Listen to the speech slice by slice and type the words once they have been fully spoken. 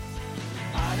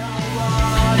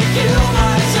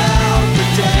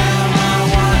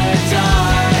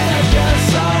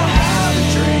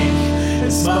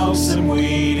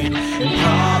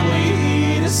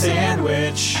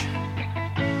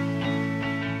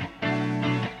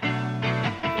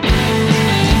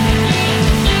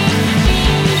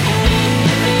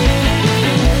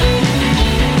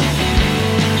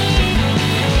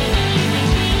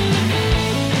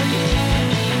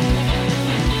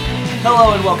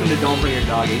welcome to Don't Bring Your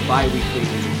Dog, a bi-weekly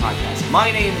music podcast.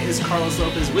 My name is Carlos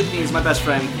Lopez. With me is my best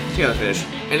friend, Taylor Fish.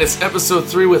 And it's episode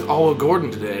 3 with Alwa Gordon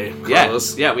today,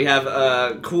 Carlos. Yeah, we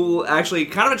have cool, actually,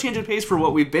 kind of a change of pace for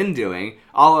what we've been doing.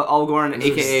 Alwa Gordon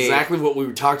AKA... exactly what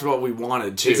we talked about we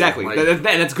wanted, too. Exactly. And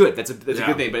that's good. That's a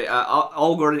good thing. But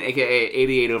Alwa Gordon AKA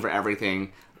 88 over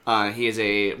everything. He is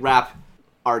a rap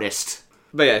artist.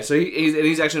 But yeah, so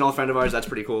he's actually an old friend of ours. That's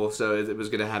pretty cool. So it was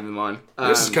good to have him on.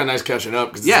 This is kind of nice catching up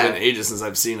because it's been ages since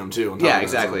I've seen him too. Yeah,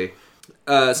 exactly.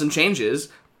 Some changes.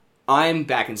 I'm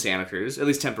back in Santa Cruz, at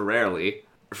least temporarily,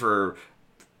 for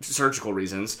surgical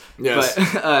reasons. Yes.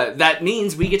 But that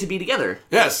means we get to be together.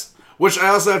 Yes. Which I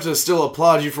also have to still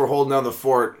applaud you for holding down the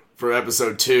fort for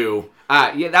episode 2.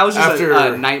 Yeah, that was just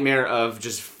a nightmare of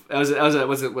just... Was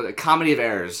it a comedy of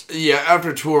errors? Yeah,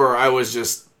 after tour, I was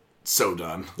just... so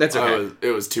done. That's okay.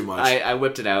 It was too much. I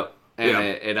whipped it out,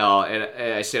 and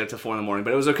I stayed up till 4 a.m,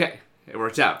 but it was okay. It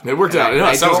worked out. It worked out.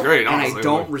 It sounds great. And I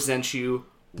don't resent you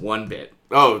one bit.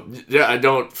 Oh, yeah, I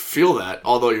don't feel that,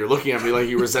 although you're looking at me like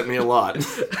you resent me a lot.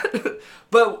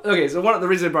 But, okay, so one of the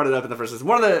reasons I brought it up in the first place,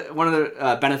 one of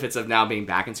the benefits of now being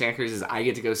back in Santa Cruz is I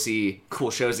get to go see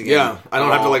cool shows again. Yeah, I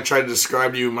don't have to, try to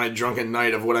describe to you my drunken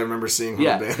night of what I remember seeing from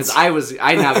bands. because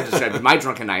I now have to describe my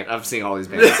drunken night of seeing all these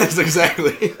bands. Yes,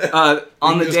 exactly.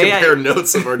 On the day compare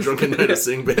notes of our drunken night of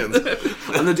seeing bands.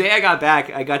 On the day I got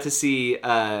back, I got to see,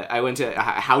 I went to a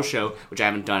house show, which I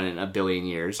haven't done in a billion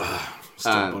years.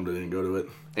 Still bummed I didn't go to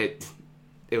it.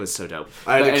 It was so dope.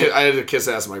 I had to kiss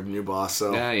ass my new boss.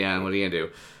 So yeah. What are you gonna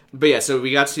do? But yeah, so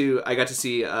I got to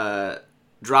see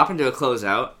Drop Into a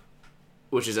Closeout,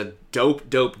 which is a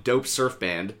dope surf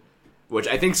band, which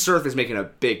I think surf is making a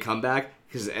big comeback.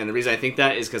 And the reason I think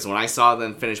that is because when I saw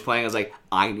them finish playing, I was like,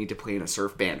 I need to play in a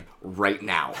surf band right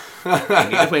now. I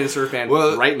need to play in a surf band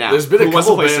right now. There's been a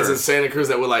couple bands in Santa Cruz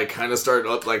that would kind of start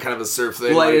up kind of a surf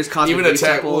thing. Well, there's Cosmic even Grief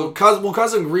Attack. Temple.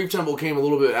 Cosmic Grief Temple came a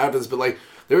little bit after this, but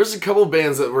there was a couple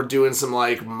bands that were doing some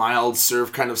mild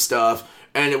surf kind of stuff.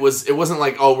 And it wasn't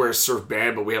we're a surf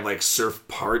band, but we have surf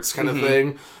parts kind of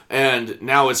thing. And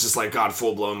now it's just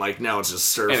full blown. Now it's just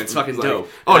surf, and it's fucking dope.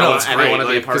 Oh no, it's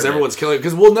great because everyone's killing it.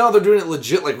 Because now they're doing it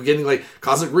legit. We're getting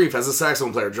Cosmic Grief has a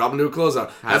saxophone player. Drop Into a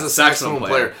Closeout has a saxophone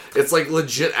player. It's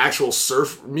legit actual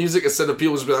surf music instead of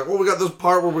people just be well, we got this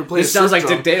part where we play. This sounds like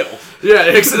drum. Dick Dale. Yeah,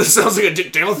 it sounds like a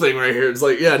Dick Dale thing right here. It's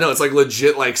it's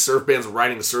legit surf bands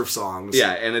writing surf songs.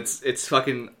 Yeah, and it's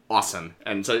fucking awesome.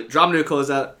 And so Drop Into a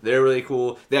Closeout, they're really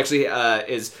cool. They actually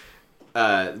is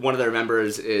one of their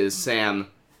members is Sam,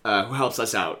 who helps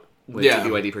us out with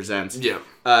WID Presents. Yeah.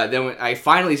 Then when I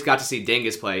finally got to see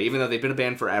Dingus play, even though they've been a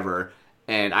band forever,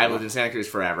 and I lived in Santa Cruz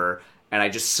forever, and I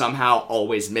just somehow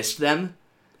always missed them.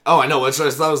 Oh, I know.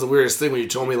 That was the weirdest thing when you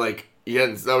told me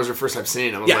that was your first time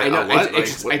seeing them. I know.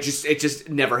 It just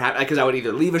never happened because I would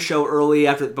either leave a show early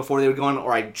before they would go on,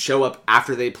 or I'd show up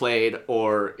after they played,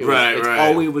 or it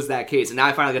always was that case. And now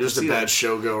I finally got to see them. Just a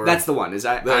bad showgoer. That's the one.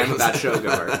 I'm a bad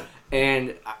showgoer,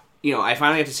 and I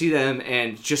finally got to see them,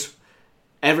 and just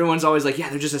everyone's always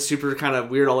they're just a super kind of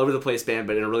weird all over the place band,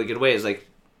 but in a really good way. It's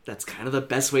that's kind of the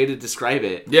best way to describe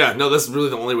it. Yeah, no, that's really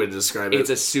the only way to describe it. It's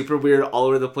a super weird, all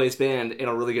over the place band in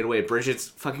a really good way. Bridget's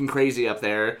fucking crazy up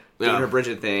there doing her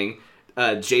Bridget thing.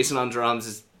 Jason on drums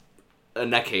is a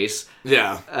nutcase.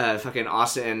 Yeah. Fucking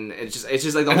Austin. It's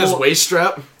just the whole... his waist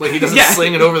strap. He doesn't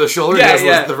sling it over the shoulder. He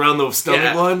has around the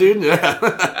stomach line, dude. Yeah.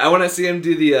 I want to see him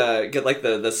do get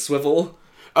the swivel.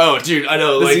 Oh, dude, I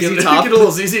know. Get a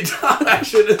little ZZ Top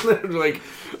action in there.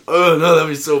 Oh, no, that'd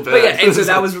be so bad. But yeah, and so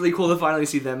that was really cool to finally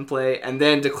see them play. And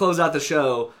then to close out the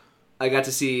show, I got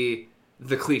to see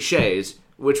The Clichés,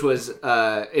 which was, it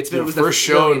was the first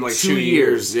show in 2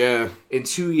 years. Yeah. In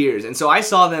 2 years. And so I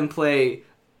saw them play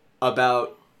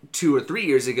about 2 or 3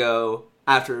 years ago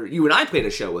after you and I played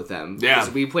a show with them. Yeah.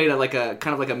 We played at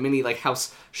a mini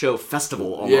house show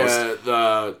festival almost. Yeah,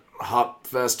 the Hop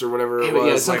Fest or whatever it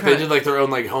was. Yeah, they did their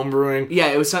own home brewing. Yeah,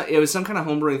 it was some kind of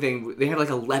home brewing thing. They had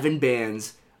 11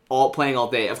 bands all playing all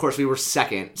day. Of course, we were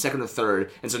second or third,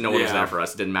 and so no one was there for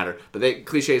us. It didn't matter. But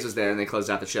Clichés was there, and they closed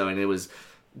out the show, and it was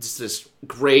just this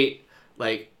great,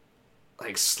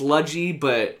 sludgy,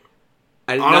 but...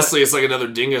 Honestly, it's another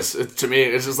Dingus. To me,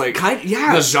 it's just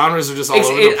the genres are just all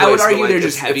over the place. I would argue they're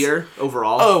just heavier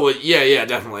overall. Oh, well, yeah,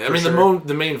 definitely.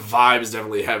 The main vibe is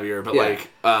definitely heavier, but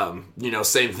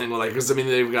same thing with because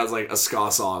they've got a ska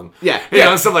song,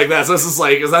 and stuff like that. So it's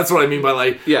just that's what I mean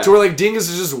by to where Dingus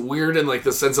is just weird in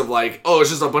the sense of it's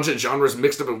just a bunch of genres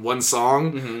mixed up in one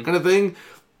song kind of thing.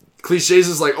 Clichés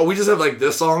is we just have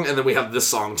this song and then we have this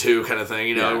song too kind of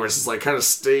thing, where it's just kind of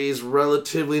stays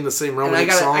relatively in the same realm.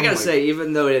 And I gotta say,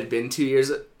 even though it had been 2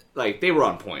 years, they were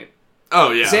on point.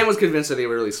 Oh, yeah. Sam was convinced that they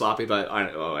were really sloppy, but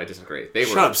I disagree.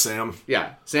 Shut up, Sam.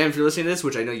 Yeah. Sam, if you're listening to this,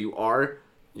 which I know you are.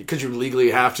 Because you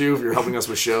legally have to if you're helping us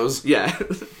with shows. Yeah.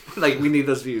 Like, we need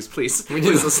those views, please. We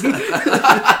need those.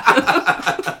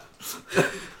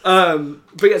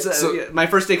 But yeah, so my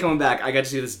first day coming back, I got to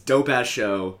see this dope-ass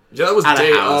show. Yeah, that was the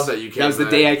day of that you came back. That was the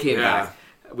day I came back.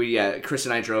 Chris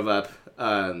and I drove up,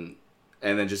 and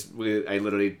then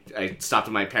I stopped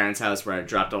at my parents' house where I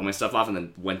dropped all my stuff off and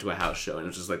then went to a house show. And it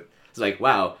was just like,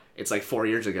 wow, it's like 4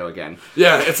 years ago again.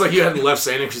 Yeah, it's like you hadn't left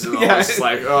St. Andrews at all. It's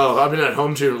like, I've been at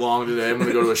home too long today. I'm going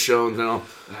to go to a show now.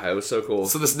 It was so cool.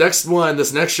 So this next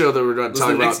show that we're going to talk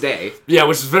about. the next day. Yeah,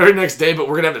 which is the very next day, but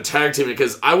we're going to have to tag team it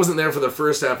because I wasn't there for the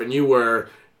first half and you were,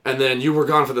 and then you were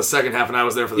gone for the second half and I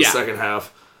was there for the second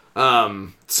half.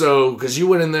 So, because you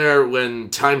went in there when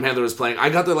Time Panther was playing, I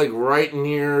got there like right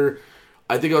near,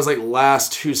 I think it was like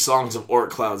last 2 songs of Orc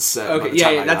Cloud's set. Okay,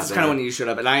 yeah, that's kind of when you showed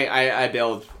up, and I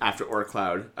bailed after Orc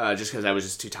Cloud just because I was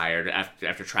just too tired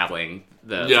after traveling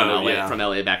from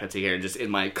LA back up to here, and just in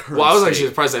my current Well, I was state. actually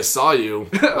surprised I saw you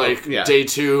like day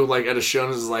 2, like at a show,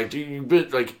 and it was like, dude, you've been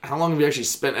like, how long have you actually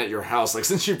spent at your house? Like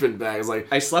since you've been back, it's like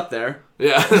I slept there.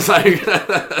 Yeah, it's like.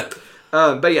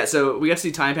 But yeah, so we got to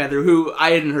see Time Panther, who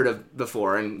I hadn't heard of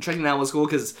before, and checking that was cool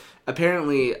because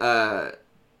apparently,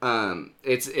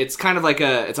 it's kind of like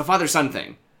it's a father-son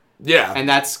thing. Yeah, and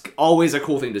that's always a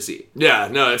cool thing to see. Yeah,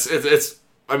 no, it's.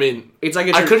 I mean, it's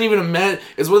like I couldn't even imagine.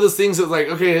 It's one of those things that's like,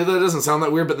 okay, that doesn't sound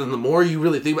that weird, but then the more you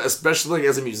really think about, especially like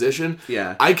as a musician,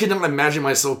 I could not imagine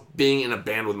myself being in a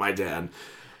band with my dad.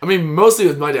 I mean, mostly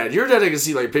with my dad. Your dad, I can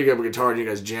see, like, picking up a guitar and you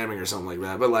guys jamming or something like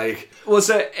that. But, like... Well,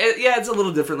 so, it's a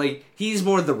little different. Like, he's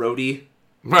more the roadie.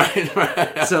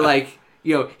 Right. So, like,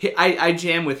 you know, I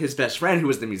jam with his best friend who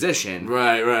was the musician.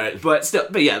 Right. But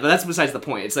that's besides the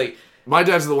point. It's like... My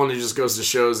dad's the one who just goes to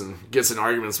shows and gets in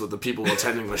arguments with the people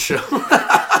attending the show.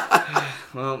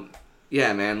 Well,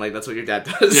 yeah, man. Like, that's what your dad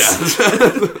does.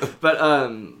 Yeah. But,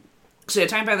 So yeah,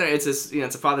 Time Panther, it's a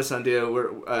father-son deal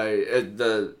where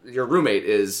your roommate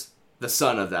is the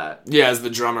son of that. Yeah, as the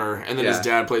drummer, and then his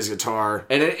dad plays guitar.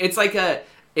 And it's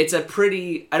a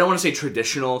pretty, I don't want to say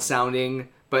traditional sounding,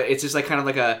 but it's just like kind of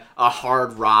like a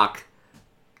hard rock.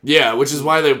 Yeah, which is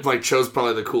why they like chose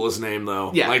probably the coolest name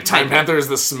though. Yeah, like Time Panther is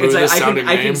the smoothest sounding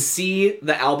name. I can see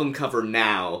the album cover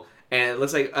now. And it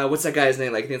looks like, what's that guy's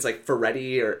name? Like, I think it's like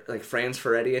Ferretti or like Franz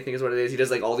Ferretti, I think is what it is. He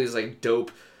does like all these like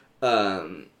dope,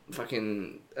 God,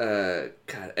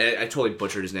 I totally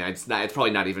butchered his name. It's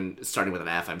probably not even starting with an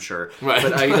F, I'm sure. Right.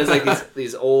 But he does like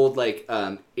these old like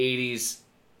 80s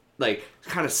like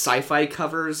kind of sci-fi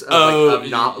covers of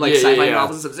sci-fi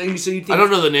novels and stuff. So you think, I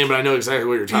don't know the name, but I know exactly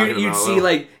what you're talking about. You'd see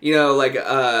like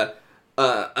a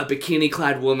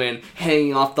bikini-clad woman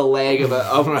hanging off the leg of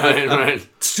a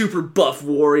super buff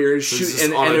warrior, and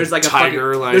there's like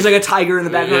there's like a tiger in the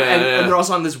background, and they're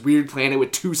also on this weird planet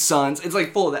with 2 suns. It's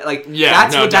like full of that. Like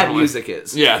that's what that music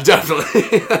is. Yeah,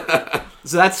 definitely.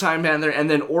 So that's Time Panther, and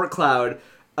then Orc Cloud,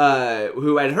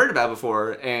 who I'd heard about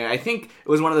before, and I think it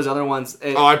was one of those other ones.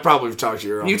 I probably have talked to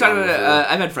you. You talked about.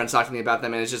 I've had friends talk to me about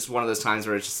them, and it's just one of those times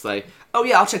where it's just like, oh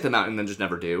yeah, I'll check them out, and then just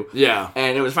never do. Yeah,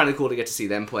 and it was finally cool to get to see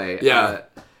them play. Yeah,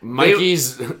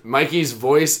 Mikey's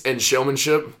voice and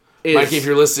showmanship. Mikey, if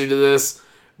you're listening to this,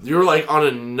 you're like on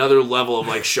another level of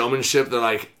like showmanship that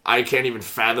like I can't even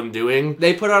fathom doing.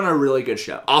 They put on a really good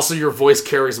show. Also, your voice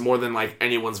carries more than like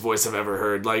anyone's voice I've ever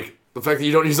heard. Like. The fact that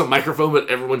you don't use a microphone, but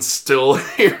everyone still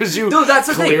hears you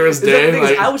clear as day.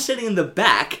 Like, I was sitting in the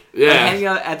back, hanging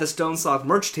out at the Stone Sloth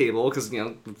merch table, because,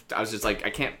 I was just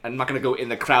like, I'm not going to go in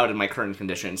the crowd in my current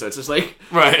condition, so it's just like...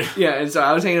 Right. Yeah, and so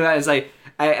I was hanging out, and it's like,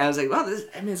 I was like, wow,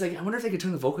 it's like, I wonder if they could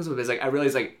turn the vocals up. It's like, I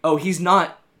realized, like, oh, he's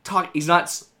not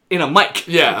in a mic.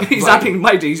 Yeah. He's not being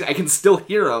mic'd, I can still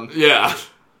hear him. Yeah.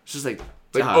 It's just like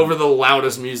over the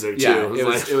loudest music, too. Yeah,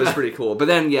 it was pretty cool. But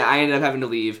then, I ended up having to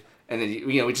leave. And then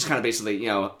we just kind of basically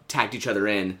tagged each other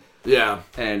in. Yeah.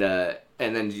 And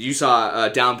then you saw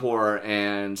Downpour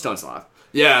and Stone Sloth.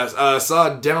 Yeah, saw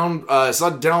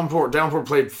Downpour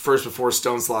played first before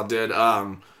Stone Sloth did.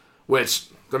 Which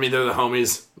I mean they're the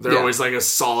homies. They're always like a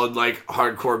solid like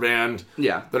hardcore band.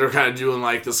 Yeah. That are kind of doing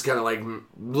like this kind of like a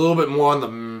little bit more on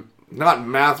the not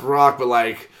math rock but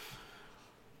like.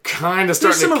 Kind of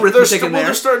starting to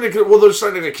they're starting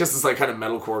to kiss this like kind of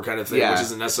metalcore kind of thing, which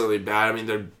isn't necessarily bad. I mean,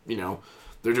 they're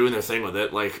doing their thing with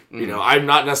it. Like, I'm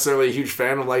not necessarily a huge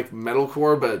fan of like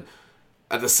metalcore, but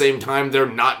at the same time, they're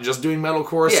not just doing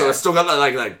metalcore, so it's still got that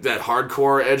like that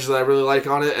hardcore edge that I really like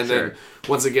on it. And then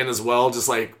once again, as well, just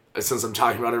like since I'm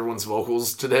talking about everyone's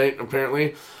vocals today,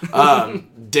 apparently,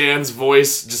 Dan's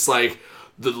voice just like.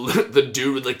 the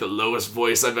dude with like the lowest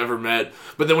voice I've ever met.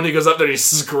 But then when he goes up there, he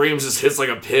screams, just hits like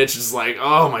a pitch. It's like,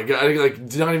 oh my god, like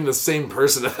not even the same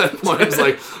person at that point. It's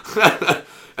like,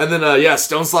 and then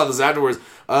Stone Sloth is afterwards.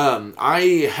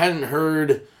 I hadn't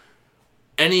heard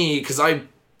any because I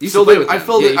filled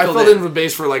in for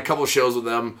bass for like a couple shows with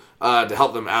them to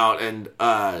help them out, and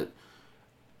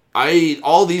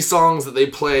all these songs that they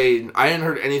played, I hadn't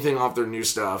heard anything off their new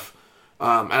stuff.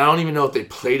 And I don't even know if they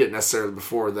played it necessarily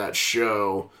before that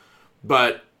show,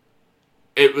 but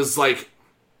it was like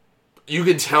you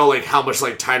could tell like how much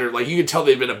like tighter, like you could tell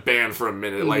they'd been a band for a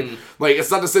minute. Like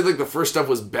it's not to say like the first stuff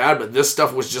was bad, but this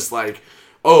stuff was just like,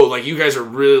 oh, like you guys are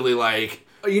really like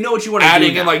you know what you want to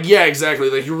do now. And like yeah, exactly.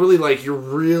 Like you're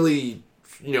really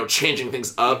changing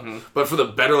things up, but for the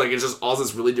better. Like it's just all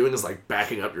it's really doing is like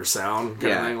backing up your sound.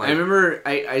 Kind of thing. Like, I remember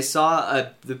I saw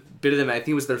the bit of them. I think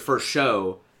it was their first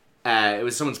show. It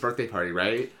was someone's birthday party,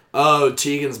 right? Oh,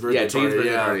 Tegan's birthday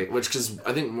party. Which, because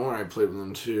I think I played with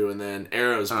them too, and then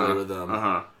Arrows played with them.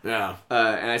 Yeah.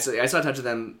 And I saw a touch of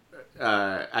them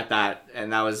at that,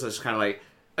 and that was just kind of like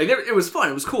it was fun,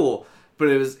 it was cool, but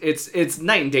it's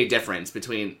night and day difference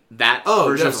between that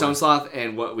version of Stone Sloth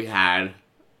and what we had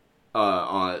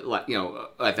on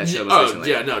at that show.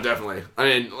 Yeah, no, definitely. I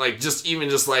mean, like just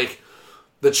like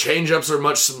the change ups are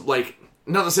much like,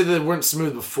 not to say that they weren't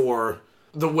smooth before.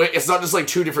 The way it's not just like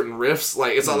two different riffs,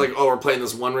 like it's not like, oh, we're playing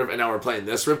this one riff and now we're playing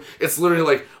this riff. It's literally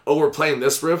like, oh, we're playing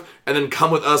this riff and then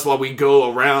come with us while we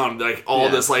go around like all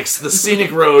this like the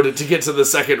scenic road to get to the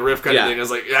second riff kind of thing. I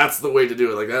was like, that's the way to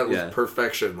do it. Like that was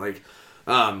perfection. Like,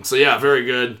 so yeah, very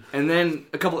good. And then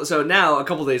a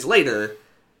couple days later,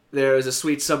 there was a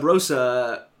sweet Sub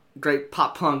Rosa, great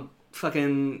pop punk,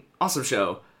 fucking awesome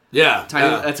show. Yeah,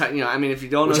 I mean, if you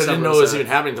don't know, which I didn't know was even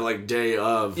happening till like day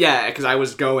of. Yeah, because I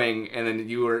was going, and then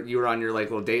you were on your like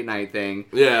little date night thing.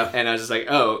 Yeah, and I was just like,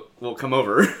 oh, well, come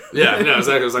over. Yeah, no,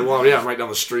 exactly. I was like, well, yeah, I'm right down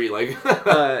the street, like.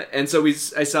 And so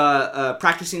I saw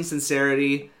Practicing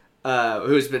Sincerity,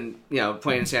 who's been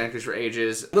playing in Santa Cruz for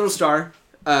ages. Little Star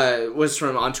was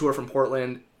on tour from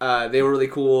Portland. They were really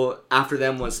cool. After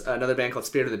them was another band called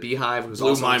Spirit of the Beehive, who was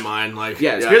blew my mind. Like,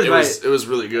 Spirit of the Beehive. It was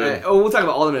really good. We'll talk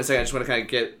about all of them in a second. I just want to kind of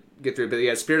get through it. But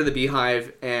yeah, Spirit of the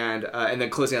Beehive, and then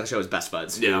closing out the show is Best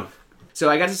Buds. Yeah. So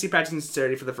I got to see Practicing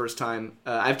Sincerity for the first time.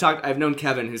 I've known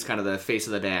Kevin, who's kind of the face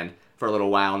of the band, for a little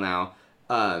while now.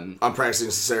 On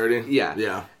Practicing Sincerity. Yeah.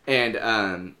 Yeah.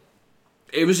 And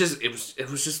it was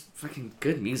just fucking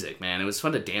good music, man. It was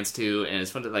fun to dance to, and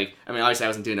it's fun to like. I mean, obviously I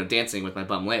wasn't doing no dancing with my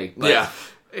bum leg, but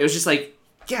it was just like,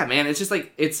 yeah, man. It's just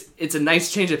like it's a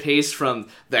nice change of pace from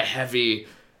the heavy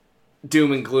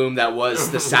doom and gloom that was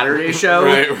the Saturday show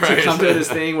to come to this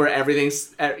thing where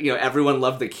everything's everyone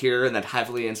loved The Cure and that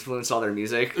heavily influenced all their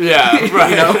music. Yeah,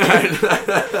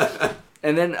 right.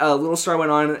 And then Little Star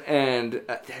went on, and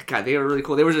God, they were really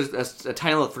cool. They were just a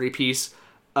tiny little 3-piece.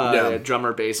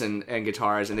 Drummer, bass, and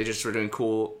guitars, and they just were doing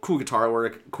cool guitar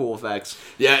work, cool effects.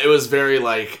 Yeah, it was very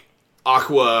like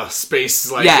Aqua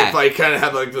space, like it like kind of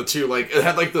had like the two, like it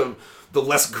had like the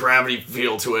less gravity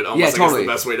feel to it. Almost, like, totally. Is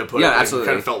the best way to put it. Absolutely. It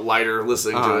kind of felt lighter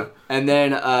listening to it. And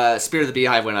then Spirit of the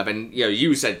Beehive went up, and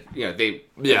you said they.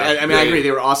 Yeah, I mean, I agree,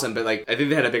 they were awesome, but like I think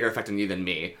they had a bigger effect on you than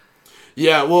me.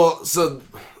 Yeah, well, so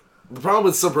the problem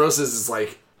with Sub Rosa is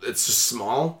like it's just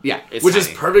small. Yeah, it's which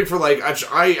tiny. Is perfect for like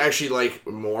I actually like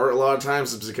more a lot of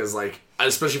times because like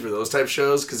especially for those type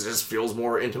shows because it just feels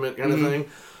more intimate kind of thing.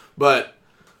 But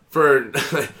for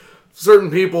certain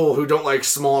people who don't like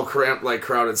small, cramped, like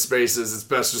crowded spaces, it's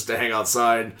best just to hang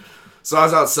outside. So I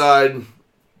was outside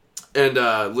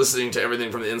and listening to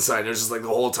everything from the inside, and it was just like the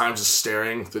whole time just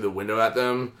staring through the window at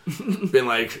them, being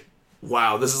like,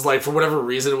 "Wow, this is like for whatever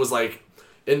reason it was like."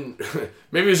 And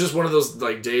maybe it was just one of those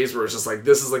like days where it's just like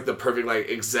this is like the perfect like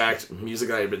exact music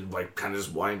I had been like kind of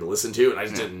just wanting to listen to, and I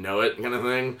just didn't know it kind of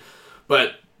thing.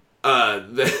 But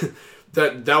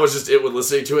that was just it with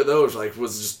listening to it though. It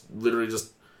was just literally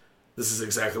just this is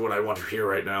exactly what I want to hear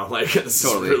right now. Like this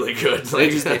is really good.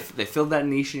 Like, they filled that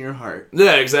niche in your heart.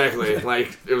 Yeah, exactly.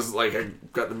 Like it was like I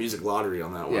got the music lottery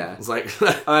on that one. Yeah, it's like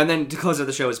and then to close out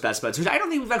the show is Best Buds, which I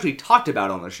don't think we've actually talked about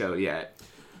on the show yet.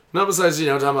 Not besides,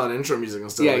 talking about intro music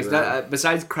and stuff like that.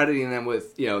 Besides crediting them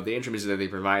with, the intro music that they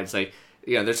provide, it's like,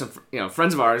 there's some,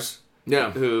 friends of ours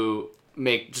who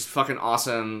make just fucking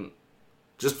awesome...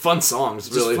 Just fun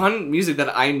songs, really. Just fun music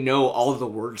that I know all of the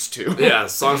words to. Yeah,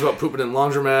 songs about pooping in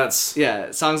laundromats.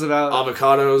 Yeah, songs about...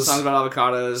 Avocados.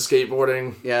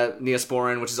 Skateboarding. Yeah,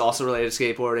 Neosporin, which is also related to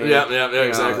skateboarding. Yeah,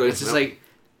 exactly. It's just like...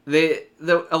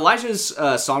 Elijah's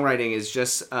songwriting is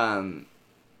just...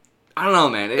 I don't know,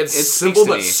 man. It's simple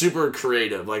but super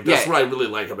creative. Like, that's what I really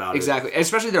like about it. Exactly.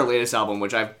 Especially their latest album,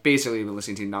 which I've basically been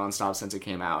listening to nonstop since it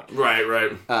came out.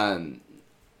 Right.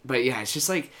 But yeah, it's just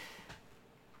like...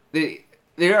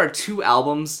 There are 2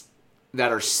 albums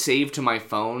that are saved to my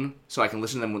phone, so I can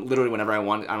listen to them literally whenever I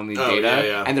want. I don't need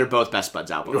data. And they're both Best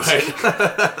Buds albums. Right.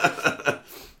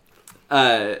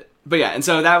 But yeah, and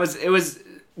so it was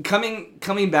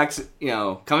coming back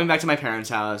to my parents'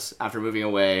 house after moving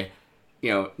away,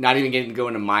 not even getting to go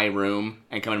into my room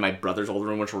and come into my brother's old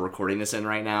room, which we're recording this in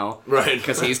right now. Right.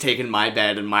 Because he's taken my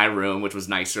bed in my room, which was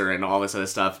nicer and all this other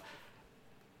stuff.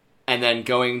 And then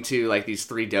going to like these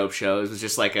 3 dope shows was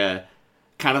just like a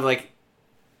kind of like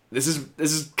this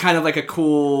is kind of like a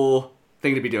cool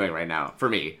thing to be doing right now for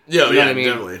me. Yeah, you know what I mean?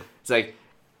 Definitely.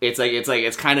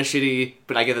 It's kind of shitty,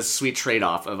 but I get this sweet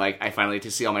trade-off of like I finally get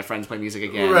to see all my friends play music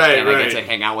again, right, and I get to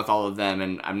hang out with all of them,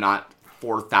 and I'm not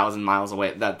 4,000 miles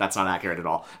away. That's not accurate at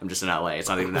all. I'm just in LA. It's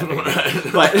not even that big.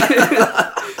 Right. But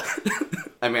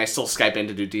I mean, I still Skype in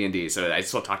to do D&D, so I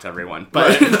still talk to everyone.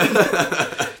 But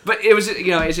but it was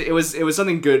it was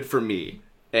something good for me.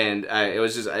 And it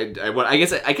was just I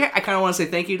guess I kind of want to say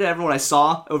thank you to everyone I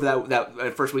saw over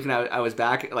that first weekend I was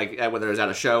back, like whether it was at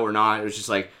a show or not. It was just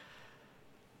like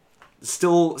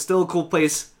still a cool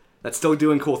place that's still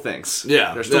doing cool things.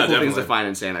 Yeah, there's still cool definitely. things to find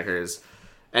in Santa Cruz,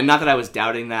 and not that I was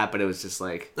doubting that, but it was just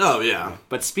like, oh yeah.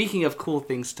 But speaking of cool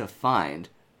things to find,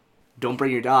 Don't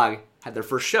Bring Your Dog had their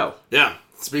first show. Yeah.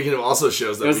 Speaking of also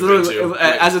shows that we've been to,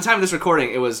 as of the time of this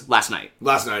recording, it was last night.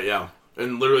 Last night, yeah.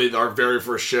 And literally our very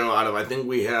first show out of, I think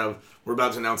we're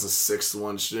about to announce a 6th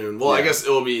one soon. Well, yeah. I guess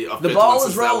it will be a 5th. The ball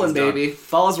is rolling, baby.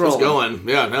 Ball is rolling. It's going.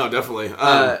 Yeah, no, definitely.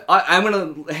 I'm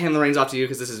going to hand the reins off to you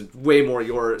because this is way more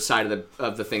your side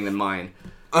of the thing than mine.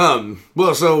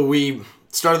 Well, so we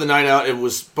started the night out. It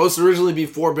was supposed to originally be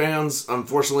 4 bands.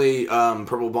 Unfortunately,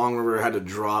 Purple Bong River had to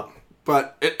drop.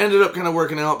 But it ended up kind of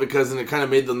working out because then it kind of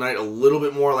made the night a little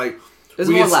bit more like... It was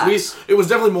more lax. It was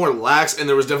definitely more lax, and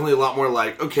there was definitely a lot more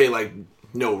like, okay, like,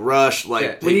 no rush.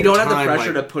 Like when you don't have the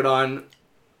pressure to put on...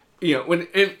 when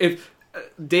if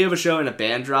day of a show and a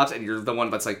band drops and you're the one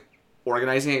that's like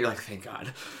organizing it, you're like, thank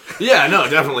God. Yeah, no,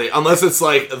 definitely. Unless it's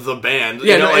like the band.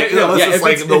 Unless it's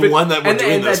like the one that we're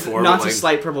doing this for. Not to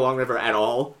slight Purple Long River at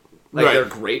all. Like, they're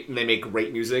great, and they make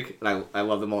great music, and I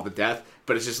love them all to death.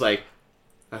 But it's just like,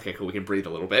 okay, cool, we can breathe a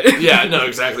little bit. Yeah, no,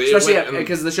 exactly. Especially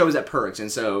because the show is at Perks, and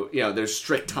so, there's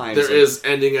strict times. There is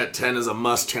ending at 10 is a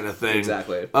must kind of thing.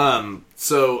 Exactly.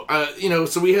 So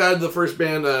we had the first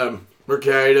band,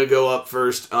 Mercaida, go up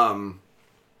first. A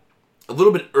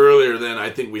little bit earlier than I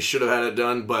think we should have had it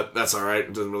done, but that's alright.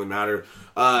 It doesn't really matter.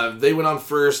 They went on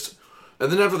first,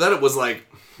 and then after that it was like,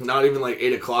 not even like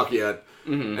 8 o'clock yet.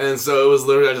 Mm-hmm. And so it was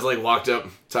literally, I just like walked up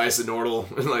to Ice and Nordal,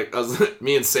 and like,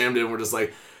 me and Sam did, and we're just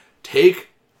like, take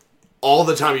all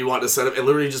the time you want to set up and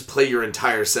literally just play your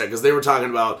entire set, because they were talking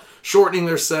about shortening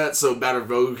their set so Batter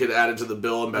Vogue could add it to the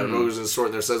bill, and Batter Vogue was going to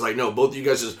shorten their sets. Like, no, both of you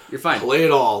guys just You're fine. Play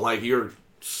it all. Like, you're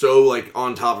so like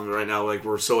on top of it right now. Like,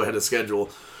 we're so ahead of schedule.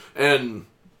 And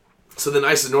so then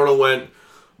Ice and Nordal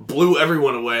blew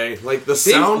everyone away. Like, the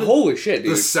sound, holy shit,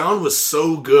 dude. The sound was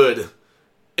so good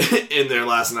in there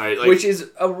last night. Like, which is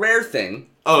a rare thing.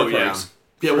 Oh, yeah.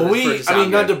 Yeah, well,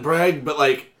 not to brag, but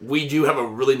like, we do have a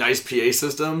really nice PA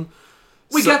system.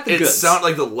 We got the goods. It sounded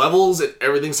like the levels,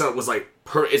 everything was like,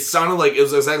 it sounded like, it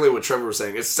was exactly what Trevor was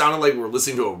saying. It sounded like we're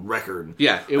listening to a record.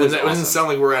 Yeah, it was awesome. It didn't sound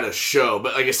like we're at a show,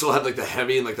 but like, it still had like the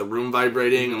heavy and like the room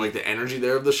vibrating and like the energy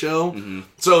there of the show. Mm-hmm.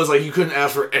 So it was like, you couldn't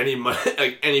ask for any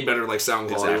better like sound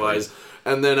quality wise.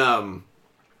 And then,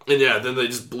 then they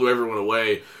just blew everyone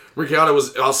away. Mercado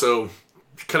was also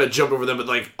kind of jump over them, but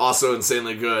like also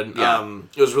insanely good. Yeah.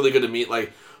 It was really good to meet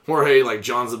like Jorge, like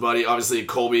John's the buddy. Obviously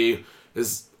Colby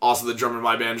is also the drummer in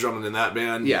my band, drumming in that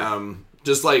band. Yeah.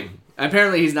 Just like,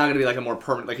 apparently he's not going to be like a more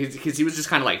permanent, like because he was just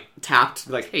kind of like tapped,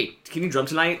 like, hey, can you drum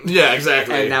tonight? Yeah,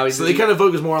 exactly. And now they kind of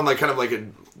focus more on like kind of like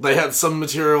they had some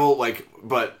material like,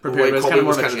 but prepared, Colby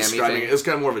was kind of describing it. It was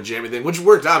kind of more of a jammy thing, which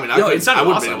worked out. I mean, I wouldn't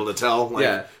have been able to tell.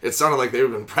 Like, it sounded like they've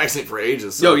been practicing for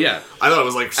ages. So I thought it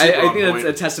was like super I think that's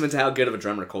a testament to how good of a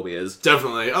drummer Colby is.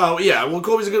 Definitely. Oh yeah. Well,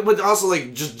 Colby's good, but also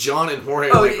like just John and Jorge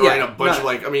are in a bunch of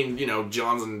like. I mean,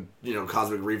 John's and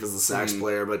Cosmic Reef is the sax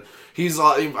player, but he's.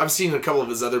 I've seen a couple of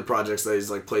his other projects that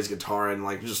he's like plays guitar and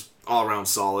like just all around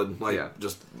solid, like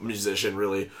just musician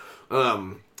really.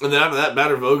 And then after that,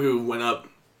 Batter Vogue went up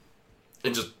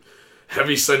and just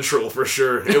heavy central for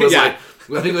sure. It was like,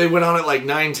 I think they went on at like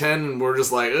 9:10 and we're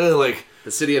just like, like the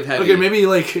city of heavy. Okay, maybe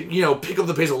like pick up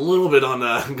the pace a little bit on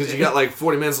because you got like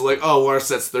 40 minutes. Like, oh, well, our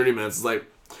set's 30 minutes. It's like,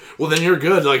 well, then you're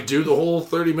good. Like, do the whole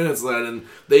 30 minutes then. And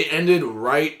they ended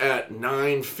right at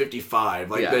 9:55.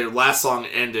 Like, their last song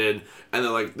ended, and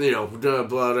they're like, you know,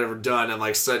 whatever, done, and,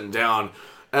 like, sitting down.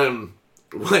 And,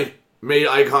 like, made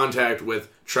eye contact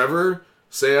with Trevor,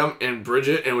 Sam, and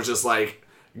Bridget, and was just, like,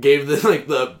 gave them, like,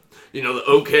 the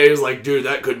okay, was like, dude,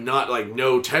 that could not, like,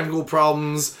 no technical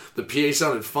problems. The PA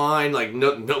sounded fine. Like,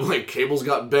 no, like, cables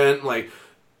got bent. Like,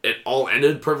 it all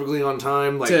ended perfectly on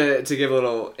time. Like, to give a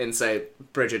little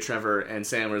insight, Bridget, Trevor, and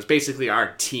Sam was basically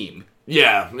our team.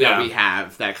 Yeah. That we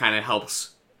have that kind of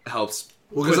helps. Well,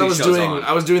 because I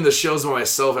was doing the shows by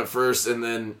myself at first, and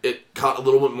then it caught a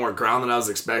little bit more ground than I was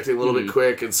expecting, a little bit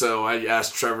quick, and so I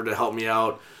asked Trevor to help me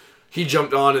out. He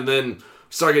jumped on, and then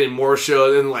started getting more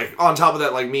shows, and, like, on top of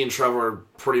that, like, me and Trevor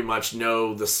pretty much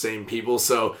know the same people,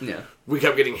 so we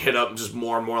kept getting hit up just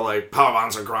more and more, like, power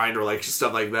bombs or grind or, like,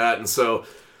 stuff like that, and so,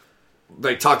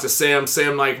 like, talked to Sam,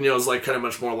 like, you know, is, like, kind of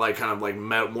much more, like, kind of, like,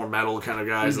 more metal kind of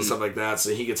guys and stuff like that,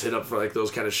 so he gets hit up for, like, those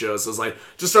kind of shows, so it's, like,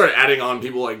 just started adding on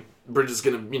people, like, Bridget's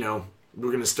gonna, you know,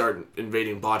 we're gonna start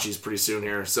invading botchies pretty soon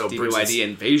here, so DBYD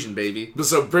invasion, baby.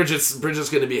 So Bridget's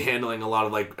gonna be handling a lot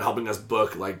of, like, helping us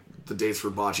book, like, the dates for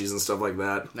botchies and stuff like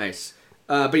that. Nice.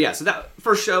 But yeah, so that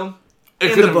first show,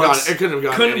 it couldn't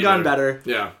have gone better.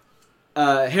 Yeah.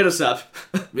 Hit us up.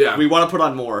 Yeah. We want to put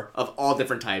on more of all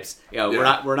different types. You know,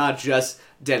 we're not just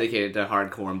dedicated to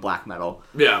hardcore and black metal.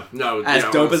 Yeah. No. As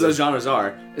dope as those genres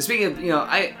are. Speaking of, you know,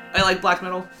 I like black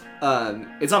metal.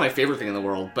 It's not my favorite thing in the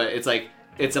world, but it's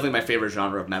definitely my favorite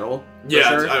genre of metal. Yeah,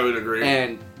 sure. I would agree.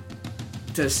 And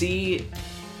to see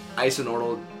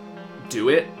Isonortal do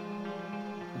it.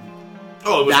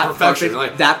 Oh, it was perfection.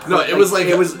 It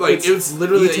was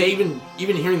literally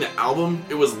even hearing the album,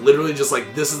 it was literally just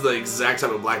like, this is the exact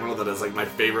type of black metal that is, like, my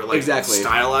favorite, like,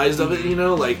 stylized of it, you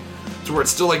know, like, to where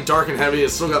it's still, like, dark and heavy.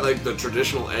 It's still got, like, the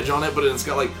traditional edge on it, but it's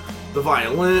got, like, the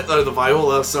viola,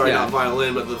 not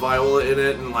violin, but the viola in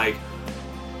it, and, like,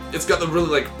 it's got the really,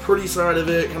 like, pretty side of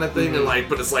it kind of thing, and, like,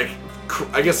 but it's, like,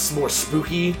 I guess it's more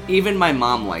spooky. Even my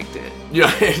mom liked it. Yeah.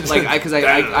 Like,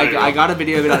 I got a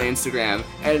video of it on Instagram,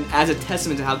 and as a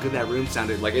testament to how good that room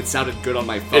sounded, like, it sounded good on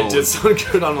my phone. It did sound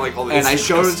good on, like, all the Instagram. And I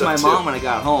showed it to my mom when I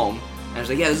got home, and I was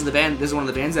like, yeah, this is one of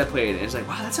the bands I played, and it's like,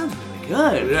 wow, that sounds really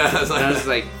good. Yeah. And I was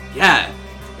like, yeah.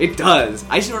 It does.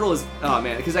 Isonortal is... Oh,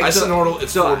 man. Isonortal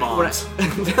is for moms.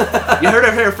 You heard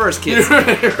it here first, kids.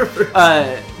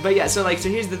 But yeah, so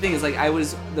here's the thing. Is, like,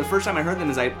 the first time I heard them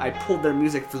is I pulled their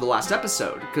music for the last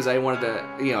episode. Because I wanted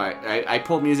to... You know, I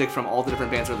pulled music from all the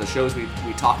different bands or the shows we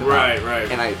talked about.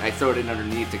 Right. And I throw it in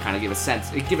underneath to kind of give a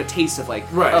sense... Give a taste of,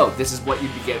 like... Right. Oh, this is what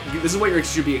this is what you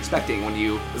should be expecting when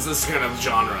you... Is this kind of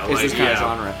genre? Is this kind of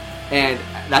genre. And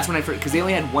that's when I... Because they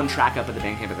only had one track up at the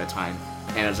Bandcamp at that time.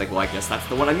 And I was like, well, I guess that's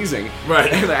the one I'm using.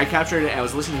 Right. And I captured it, and I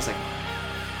was listening, and it's like,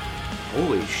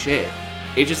 holy shit.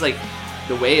 It just, like,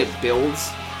 the way it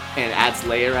builds and adds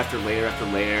layer after layer after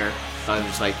layer.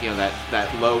 Just, like, you know,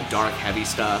 that low, dark, heavy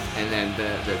stuff. And then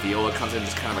the viola comes in and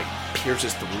just kind of, like,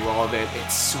 pierces through all of it.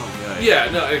 It's so good.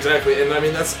 Yeah, no, exactly. And, I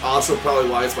mean, that's also probably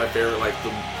why it's my favorite. Like,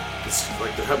 the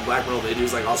type of black metal they do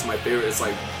is, like, also my favorite. It's,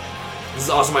 like, this is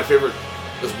also my favorite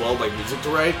as well, like, music to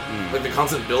write. Like, the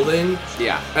constant building.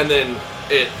 Yeah. And then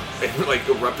it like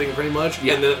erupting pretty much,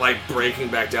 and then it, like, breaking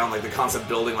back down, like the constant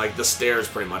building, like the stairs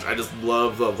pretty much. I just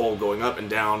love the whole going up and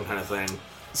down kind of thing.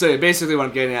 So basically what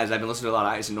I'm getting at is I've been listening to a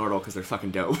lot of Isonortal because they're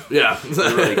fucking dope. Yeah.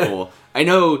 They're really cool. I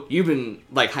know you've been,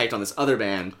 like, hyped on this other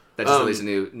band that just released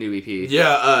a new EP.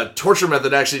 Yeah, Torture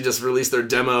Method actually just released their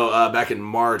demo back in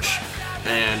March,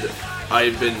 and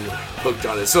I've been hooked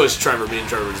on it. So is Trevor. Me and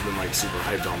Trevor have just been, like, super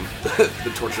hyped on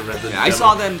the Torture Method demo. I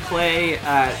saw them play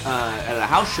at a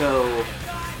house show.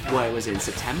 What was it, in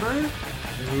September?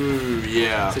 Ooh,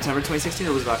 yeah. September 2016,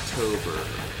 or was it October?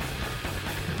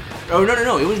 Oh,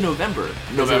 no, it was November.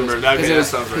 November, that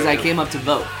sounds right. Because I came up to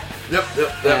vote. Yep,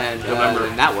 and, November.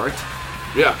 And that worked.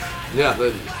 Yeah.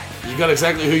 You got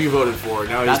exactly who you voted for.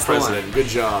 Now he's president. Good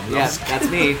job. Yeah, that's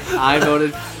me. I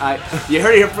voted. You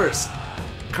heard it here first.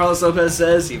 Carlos Lopez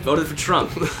says he voted for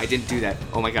Trump. I didn't do that.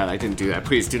 Oh my god, I didn't do that.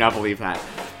 Please do not believe that.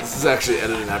 This is actually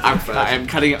edited after the fact. I'm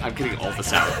cutting all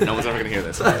this out. No one's ever gonna hear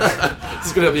this. This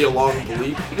is gonna be a long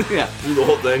bleep. Yeah, through the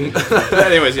whole thing. But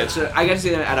anyways, yeah. So I got to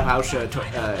see them at a house show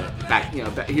back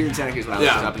here in Santa Cruz when I was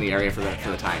up in the area for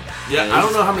the time. Yeah, I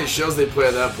don't know how many shows they play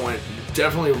at that point.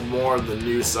 Definitely more on the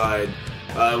new side.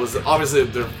 It was obviously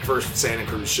their first Santa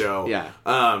Cruz show. Yeah.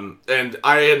 And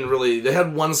I hadn't really... They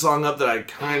had one song up that I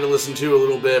kind of listened to a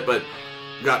little bit, but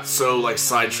got so, like,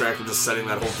 sidetracked with just setting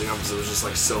that whole thing up because there was just,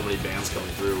 like, so many bands coming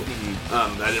through.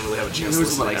 I didn't really have a chance to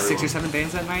listen to like, 6 or 7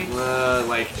 bands that night?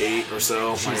 Like 8 or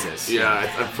so. Jesus.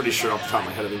 I'm pretty sure off the top of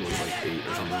my head I think it was, like, 8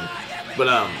 or something.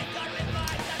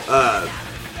 But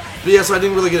yeah, so I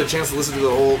didn't really get a chance to listen to the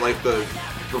whole,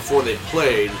 before they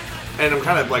played. And I'm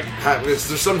kind of there's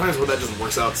sometimes where that just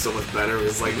works out so much better.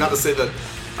 It's not to say that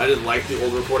I didn't like the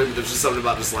old recording, but there's just something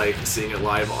about just seeing it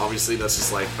live. Obviously, that's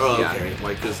just okay,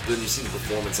 because then you see the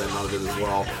performance end of it as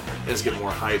well, and it's getting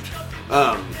more hyped.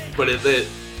 But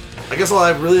I guess all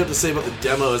I really have to say about the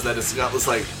demo is that it's got this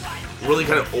really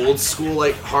kind of old school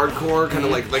hardcore kind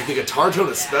of like the guitar tone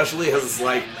especially has this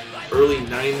early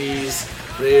 90s,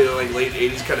 maybe late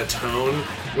 80s kind of tone,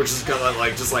 which is kind of I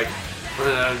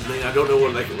don't know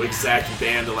what exact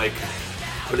band to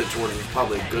put it towards. It's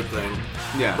probably a good thing.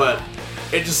 Yeah. But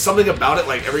it's just something about it.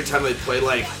 Every time they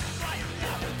play,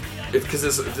 because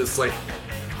it's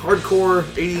hardcore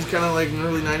 80s kind of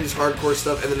early 90s hardcore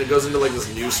stuff, and then it goes into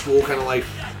this new school kind of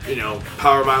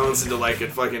power violence into a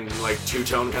fucking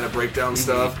two-tone kind of breakdown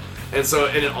stuff, and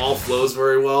it all flows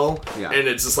very well. Yeah. And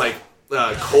it's just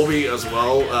Colby as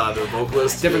well, the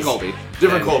vocalist. Different Colby. You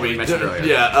mentioned earlier.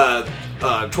 Yeah.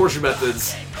 Torture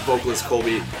Methods vocalist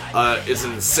Colby is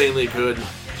an insanely good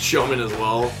showman as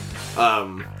well.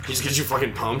 He just gets you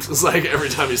fucking pumped. It's every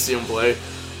time you see him play.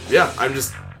 Yeah, I've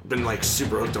just been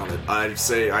super hooked on it. I'd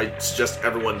say I suggest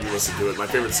everyone do listen to it. My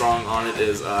favorite song on it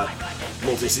is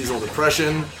Multi-Seasonal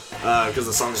Depression, because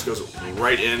the song just goes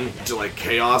right into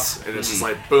chaos, and it's just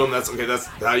boom, that's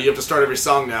how you have to start every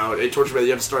song now. At Torture Method,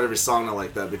 you have to start every song now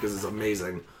like that because it's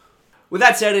amazing. With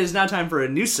that said, it is now time for a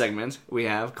new segment we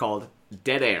have called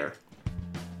Dead Air.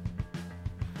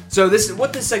 So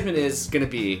what this segment is going to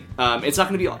be, it's not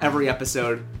going to be every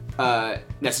episode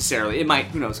necessarily. It might,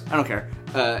 who knows? I don't care.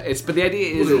 But the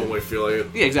idea is... We'll do what we feel like it.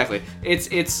 Yeah, exactly.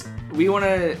 We want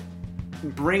to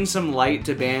bring some light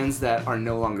to bands that are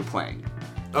no longer playing.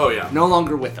 Oh, yeah. No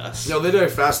longer with us. No, they die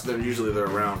faster than usually they're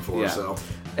around for, so...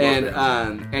 And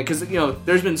because,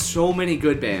 there's been so many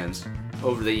good bands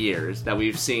over the years that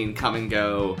we've seen come and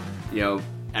go,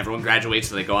 everyone graduates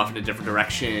so they go off into different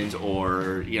directions,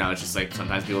 or it's just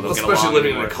sometimes people don't get along. Especially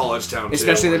living in a college town too.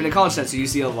 Especially living in a college town, so you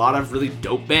see a lot of really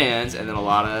dope bands, and then a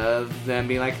lot of them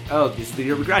being oh, this is the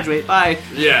year we graduate, bye.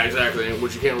 Yeah, exactly,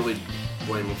 which you can't really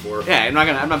blame them for. Yeah, I'm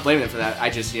not blaming them for that. I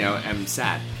just am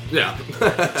sad. Yeah.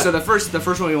 So the first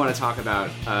one we want to talk about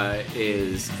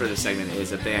is for this segment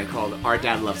is a band called Our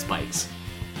Dad Loves Bikes.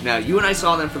 Now, you and I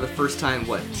saw them for the first time,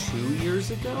 2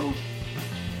 years ago?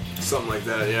 Something like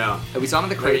that, yeah. We saw them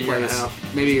at the Crate Place.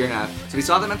 Maybe a year and a half. So we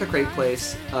saw them at the Crate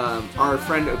Place. Our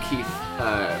friend O'Keefe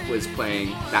was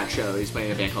playing that show. He's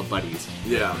playing a band called Buddies.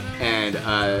 Yeah. And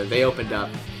they opened up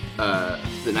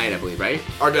the night, I believe, right?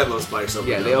 Our Dad Loves Bikes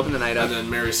opened up. Yeah, they opened the night up. And then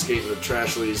Mary Skate and the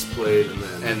Trashleys played,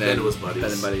 and then it was Buddies.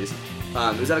 Then Buddies.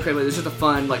 It was at a Crate Place. It was just a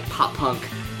fun, pop punk.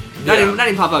 Not even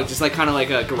pop punk, just kind of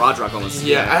like a garage rock almost.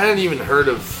 Yeah, I hadn't even heard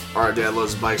of Our Dad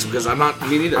Loves Bikes because I'm not.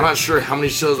 Me neither. I'm not sure how many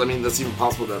shows. I mean, that's even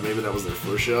possible that maybe that was their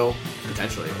first show.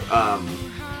 Potentially.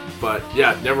 But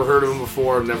yeah, never heard of them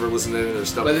before. Never listened to any of their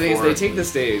stuff. But the thing is, they take the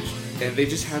stage and they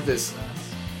just have this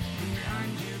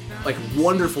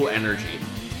wonderful energy.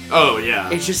 Oh yeah.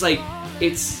 It's just it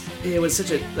was such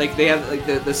a they have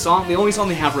the song. The only song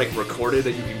they have recorded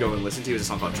that you can go and listen to is a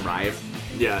song called Drive.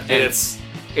 Yeah, and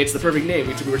it's the perfect name.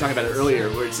 We were talking about it earlier,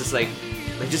 where it's just they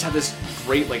just have this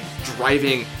great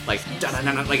driving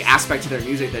aspect to their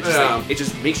music that just it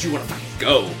just makes you want to fucking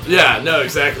go. Yeah, no,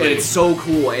 exactly. And it's so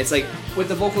cool. It's with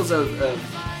the vocals of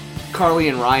Carly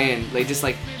and Ryan, they just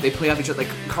they play off each other.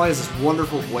 Carly has this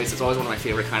wonderful voice. It's always one of my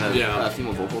favorite kind of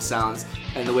female vocal sounds,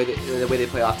 and the way they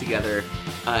play off together,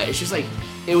 it's just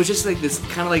it was just this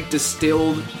kind of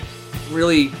distilled,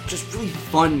 really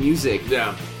fun music.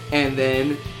 Yeah, and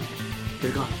then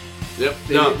they're gone. Yep.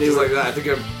 They were like that. I think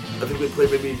they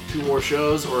played maybe 2 more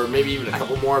shows, or maybe even a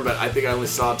couple more. But I think I only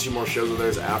saw 2 more shows of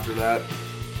theirs after that.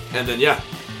 And then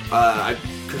I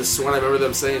could have sworn I remember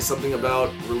them saying something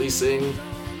about releasing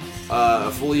a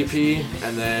full EP,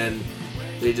 and then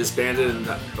they disbanded. And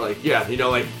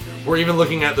we're even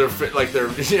looking at their I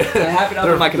have it up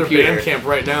on my computer. Their Bandcamp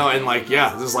right now, and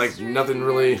there's nothing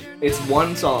really. It's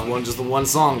one song. Just the one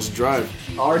song, just Drive.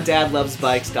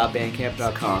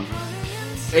 OurDadLovesBikes.bandcamp.com.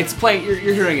 It's playing. You're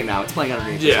hearing it now. It's playing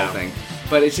underneath this whole thing.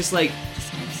 But it's just God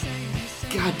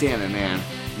damn it, man.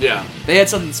 Yeah. They had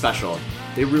something special.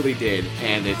 They really did,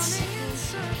 and it's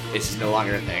just no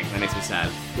longer a thing. That makes me sad.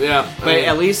 Yeah. But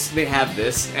at least they have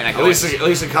this, and at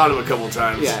least I caught him a couple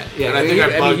times. Yeah. And I think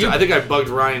I bugged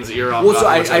Ryan's ear off. Well, so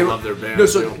I love their band. No,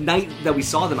 so night that we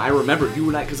saw them, I remember you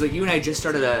and I, because you and I just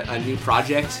started a new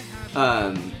project.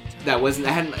 That wasn't.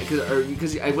 I hadn't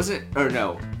because I wasn't. Or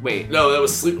no, wait. No, that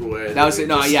was Sleepaway. That was it.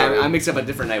 No, yeah, I mixed up a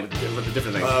different night with a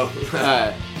different thing. Oh.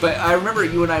 But I remember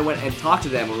you and I went and talked to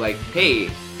them. We're like, hey,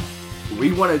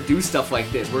 we want to do stuff like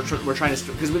this. We're trying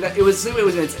to, because it was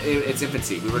in its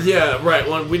infancy. Right.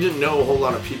 Well, we didn't know a whole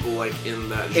lot of people like in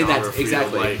that genre.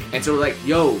 Exactly. Like, and so we're like,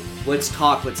 yo, let's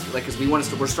talk. Because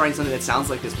we're starting something that sounds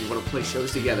like this. We want to play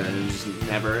shows together, and it just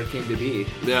never came to be.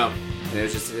 Yeah. And it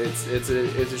was just it's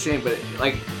a shame, but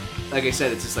like I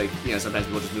said, it's just like, you know, sometimes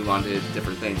people just move on to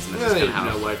different things, and that's just kind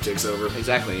of how life takes over.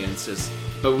 Exactly, and it's just.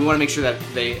 But we want to make sure that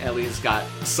they at least got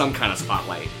some kind of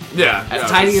spotlight. Yeah. As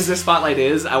tiny as their spotlight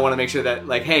is, I want to make sure that,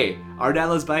 like, hey, Our Dad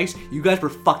Loves Bikes, you guys were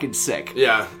fucking sick.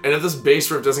 Yeah, and if this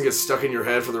bass riff doesn't get stuck in your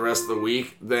head for the rest of the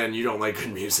week, then you don't like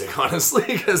good music, honestly.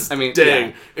 Because,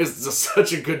 it's just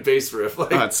such a good bass riff.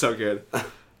 Like, it's so good.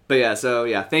 But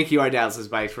yeah, thank you, Our Dad Loves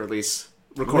Bikes, for at least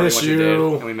recording what you did,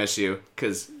 and we miss you.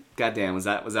 Because, goddamn, was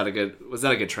that a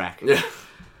good track? Yeah.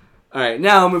 All right,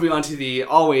 now moving on to the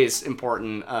always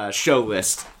important show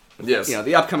list. Yes. You know,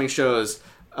 the upcoming shows,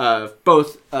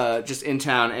 both just in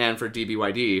town and for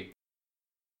DBYD.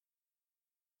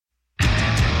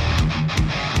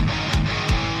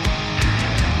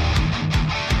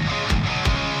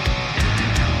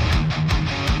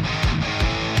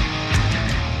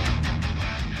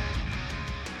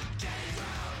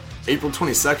 April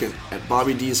 22nd at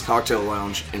Bobby D's Cocktail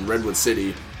Lounge in Redwood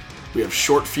City, we have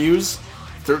Short Fuse,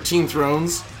 13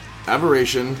 Thrones,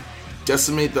 Aberration,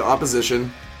 Decimate the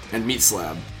Opposition, and Meat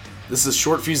Slab. This is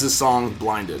Short Fuse's song,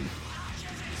 Blinded.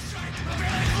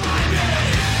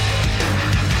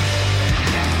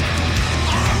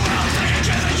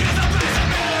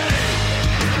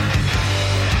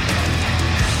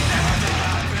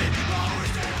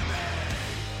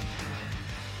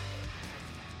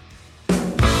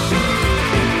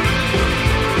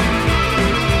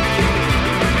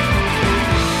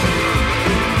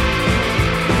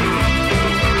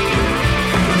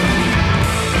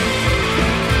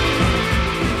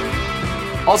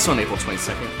 Also on April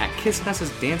 22nd, at Kiss Nessa's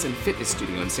Dance and Fitness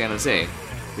Studio in San Jose,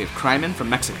 we have Cryman from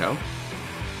Mexico,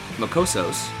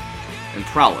 Mocosos, and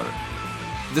Prowler.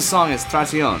 This song is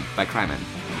Traición by Cryman.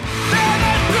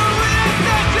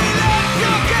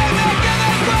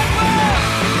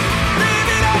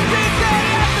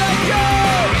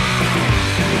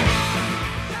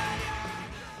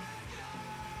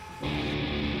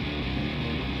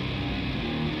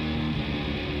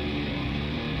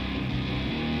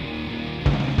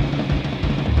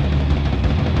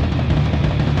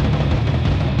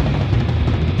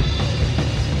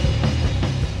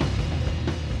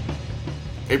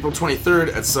 April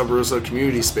 23rd at Sub Rosa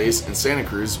Community Space in Santa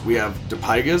Cruz, we have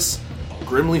Depygus,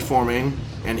 Grimly Forming,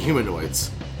 and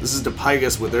Humanoids. This is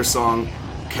Depygus with their song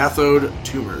Cathode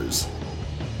Tumors.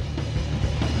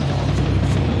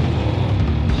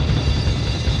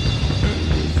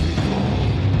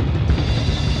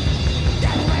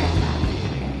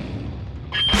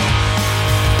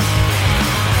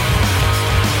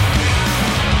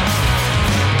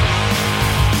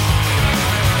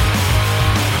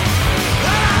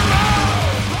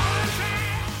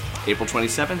 April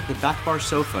 27th, the Back Bar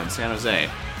Sofa in San Jose.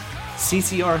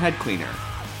 CCR Head Cleaner,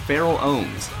 Feral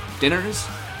Ohms, Dinners,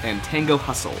 and Tango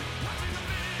Hustle.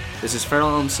 This is Feral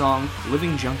Ohms' song,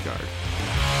 Living Junkyard.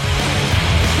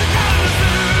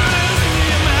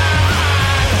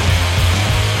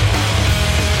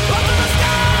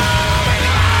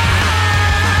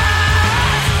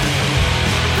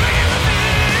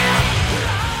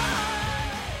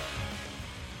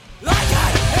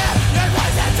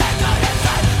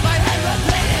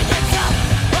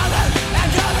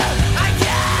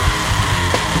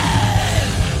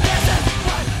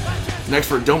 Next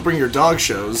for Don't Bring Your Dog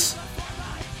shows,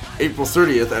 April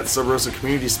 30th at Sub Rosa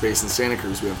Community Space in Santa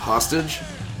Cruz, we have Hostage,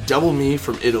 Double Me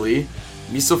from Italy,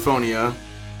 Misophonia,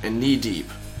 and Knee Deep.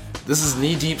 This is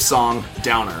Knee Deep's song,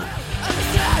 Downer.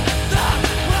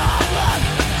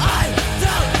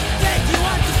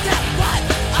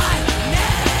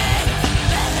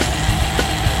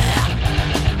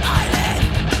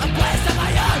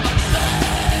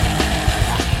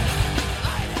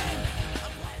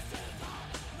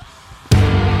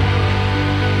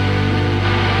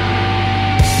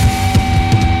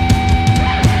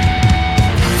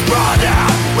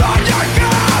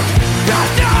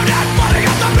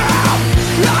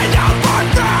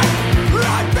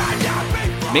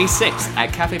 May 6th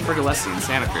at Cafe Pergolesi in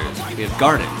Santa Cruz, we have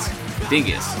Gardens,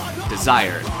 Dingus,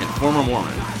 Desire, and Former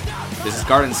Mormon. This is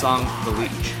Garden's song, The Leech.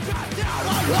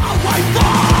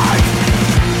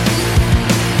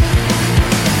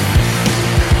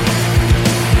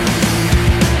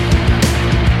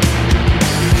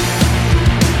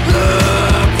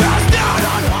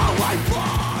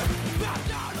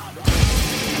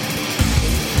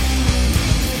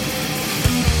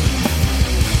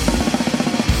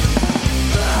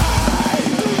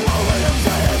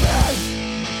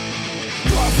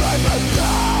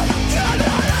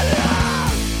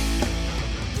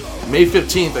 May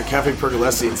 15th at Cafe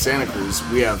Pergolesi in Santa Cruz,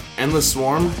 we have Endless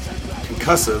Swarm,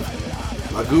 Concussive,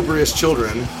 Lugubrious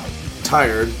Children,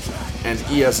 Tired, and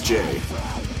ESJ.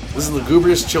 This is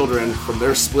Lugubrious Children from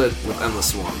their split with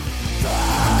Endless Swarm.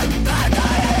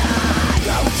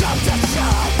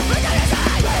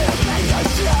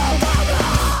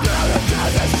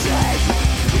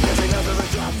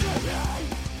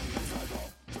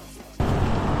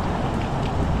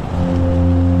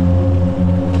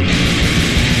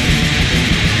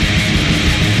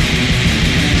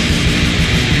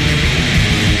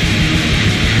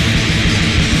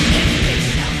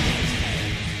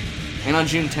 And on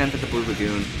June 10th at the Blue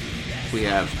Lagoon, we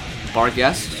have Bar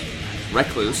Guest,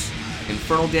 Recluse,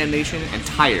 Infernal Damnation, and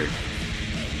Tired.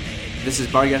 This is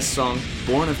Bar Guest's song,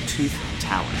 Born of Tooth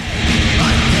Talon.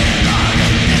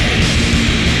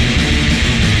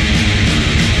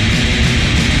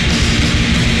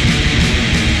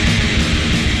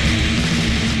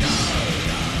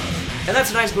 And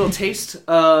that's a nice little taste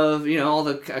of, all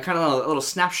the kind of a little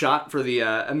snapshot for the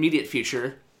immediate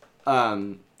future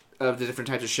of the different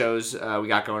types of shows we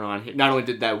got going on here. Not only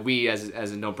did that we as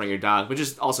in Don't Bring Your Dog, but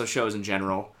just also shows in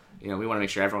general. We want to make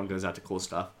sure everyone goes out to cool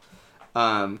stuff.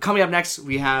 Coming up next,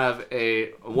 we have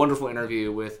a wonderful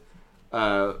interview with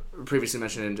previously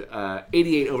mentioned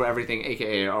 88 Over Everything,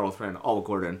 a.k.a. our old friend, Alwa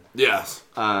Gordon. Yes.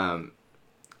 So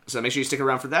make sure you stick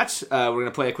around for that. We're going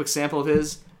to play a quick sample of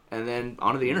his, and then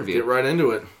on to the interview. Get right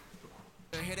into it.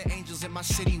 I hear the angels in my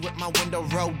city with my window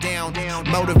rolled down.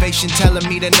 Motivation telling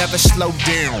me to never slow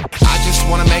down. I just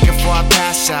wanna make it before I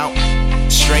pass out.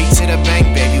 Straight to the bank,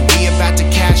 baby, we about to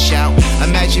cash out.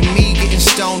 Imagine me getting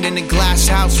stoned in a glass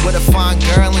house with a fine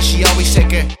girl and she always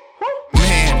take a...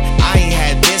 Man, I ain't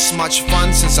had this much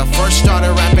fun since I first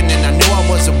started rapping and I knew I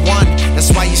was a one.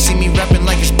 That's why you see me rapping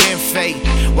like it's been fate.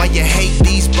 Why you hate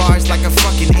these bars like a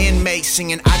fucking inmate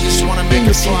singing I just wanna make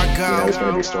it before I go. It's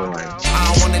gonna be storyline.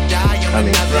 I don't wanna die on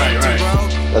another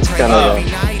road. That's kind of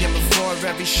every night and before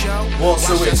every show. Well,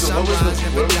 so wait, so what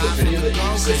was the video that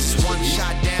you said you just released?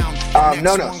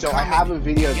 No. So I have a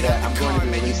video that I'm going to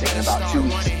be releasing in about 2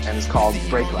 weeks, and it's called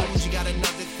Break Lights.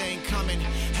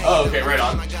 Oh, okay, right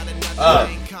on.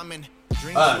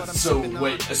 So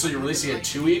wait, so you're releasing it in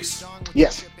 2 weeks?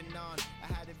 Yes.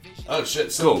 Oh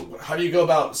shit! So cool. How do you go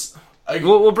about?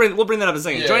 We'll bring that up in a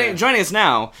second. Yeah. Joining us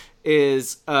now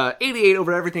is 88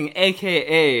 Over Everything,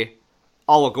 a.k.a.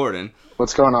 Alwa Gordon.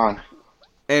 What's going on?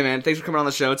 Hey man, thanks for coming on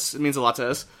the show. It means a lot to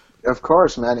us. Of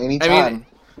course, man. Anytime. I mean,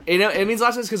 it means a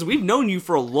lot to us because we've known you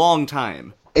for a long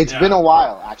time. It's been a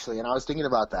while, actually, and I was thinking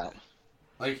about that.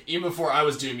 Like, even before I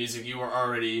was doing music, you were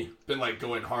already been, like,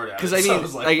 going hard at it. Because, I mean,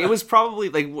 so it was probably,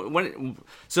 like, when...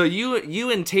 So,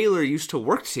 you and Taylor used to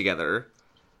work together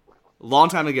a long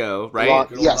time ago, right?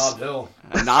 Yes. Knob Hill.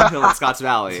 Knob Hill in Scotts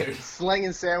Valley.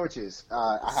 Slinging sandwiches,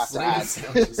 I have to add.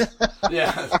 Sandwiches.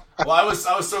 Yeah. Well, I was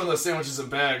throwing those sandwiches in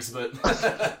bags, but...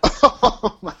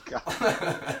 Oh, my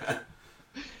God.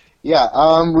 Yeah,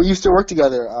 we used to work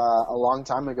together a long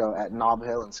time ago at Knob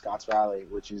Hill in Scotts Valley,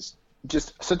 which is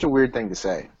just such a weird thing to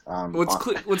say. What's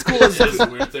cool is it's a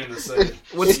weird thing to say.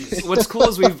 What's cool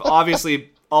is we've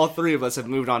obviously all three of us have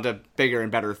moved on to bigger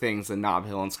and better things than Knob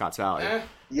Hill and Scotts Valley.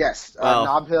 Yes,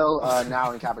 Knob Hill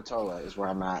now in Capitola is where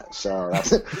I'm at. So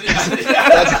that's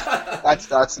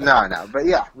that's no. But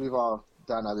yeah, we've all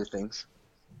done other things.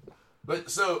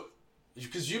 But so,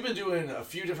 because you've been doing a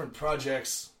few different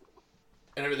projects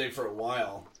and everything for a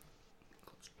while.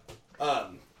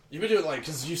 You've been doing, like,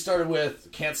 because you started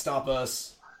with Can't Stop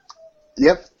Us.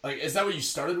 Yep. Like, is that what you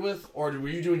started with, or were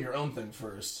you doing your own thing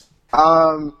first?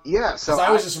 Yeah. So I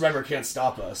always just remember Can't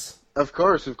Stop Us. Of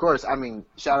course. I mean,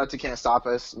 shout out to Can't Stop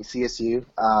Us and CSU.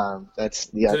 That's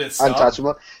Did it stop?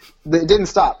 untouchable. It didn't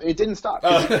stop.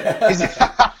 Oh.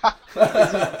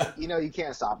 You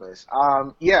can't stop us.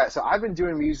 Yeah. So I've been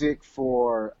doing music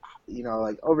for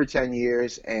like over 10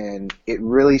 years, and it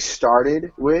really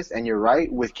started with, and you're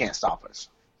right, with Can't Stop Us.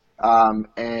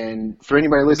 And for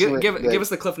anybody listening, give us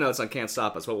the cliff notes on Can't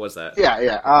Stop Us. What was that?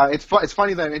 Yeah. It's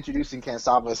funny that I'm introducing Can't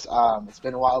Stop Us. It's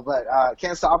been a while, but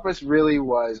Can't Stop Us really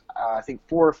was I think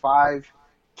 4 or 5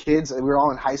 kids. We were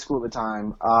all in high school at the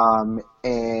time,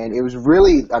 and it was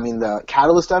really, I mean, the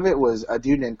catalyst of it was a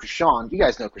dude named Krishan. You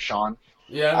guys know Krishan.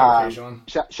 Yeah, I know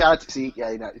Krishan. Shout out to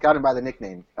got him by the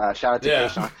nickname. Shout out to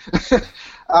Krishan.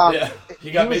 Yeah,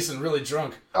 he got Mason really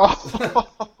drunk.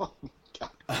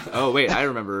 Oh wait, I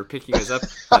remember picking us up.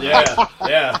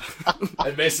 Yeah.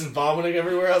 And Mason vomiting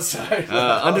everywhere outside.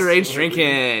 Underage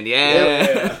drinking,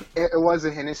 yeah. It was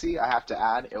a Hennessy, I have to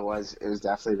add. It was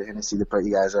definitely the Hennessy that put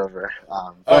you guys over.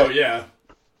 But yeah,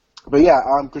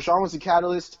 Krishan was the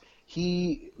catalyst.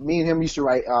 Me and him used to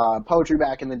write poetry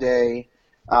back in the day.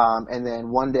 And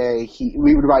then one day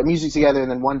we would write music together,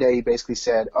 and then one day he basically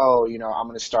said, "Oh, I'm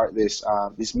going to start this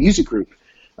music group,"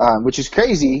 which is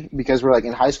crazy because we're like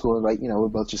in high school and like we're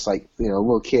both just like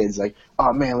little kids, like,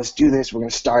 "Oh man, let's do this. We're going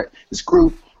to start this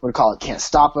group. We're going to call it Can't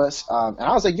Stop Us." And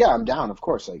I was like, "Yeah, I'm down, of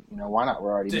course. Like, why not?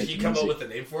 We're already." Did he come up with a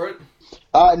name for it?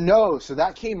 No, so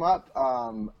that came up.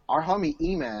 Our homie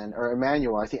E-Man or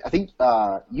Emmanuel, I think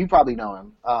you probably know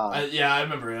him. Yeah, I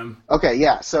remember him. Okay,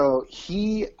 yeah. So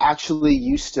he actually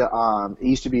used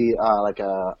to be like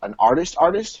an artist,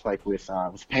 like with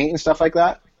paint and stuff like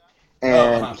that.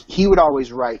 And he would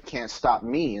always write "Can't Stop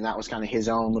Me," and that was kind of his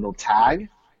own little tag.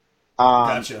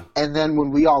 Gotcha. And then when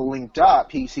we all linked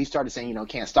up, he started saying,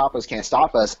 "Can't stop us, can't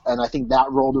stop us." And I think that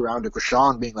rolled around to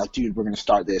Krishan being like, "Dude, we're going to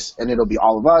start this, and it'll be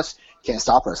all of us. Can't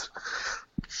stop us."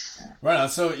 Right on.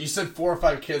 So you said 4 or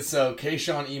 5 kids. So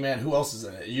Kayshawn, E-Man, who else is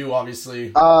in it? You,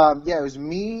 obviously. Yeah, it was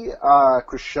me,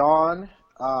 Krishan,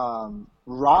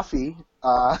 Rafi,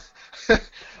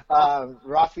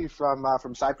 Rafi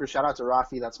from Cyprus. Shout out to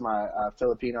Rafi. That's my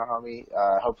Filipino homie.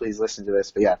 Hopefully he's listening to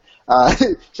this. But yeah,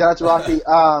 shout out to Rafi.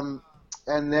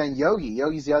 And then Yogi.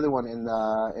 Yogi's the other one in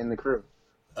the crew.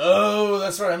 Oh,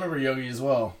 that's right. I remember Yogi as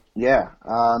well. Yeah.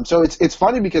 So it's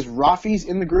funny because Rafi's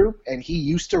in the group and he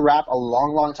used to rap a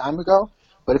long, long time ago.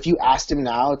 But if you asked him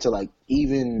now to like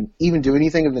even do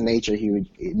anything of the nature, he would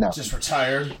no. Just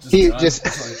retire. He done. just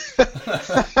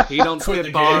he don't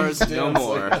spit bars no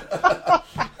more.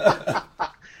 I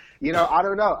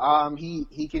don't know.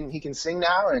 He can sing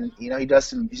now, and he does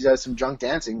some drunk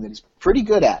dancing that he's pretty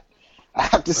good at. I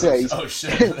have to say. Oh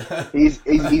shit.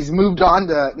 he's moved on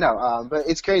to no. But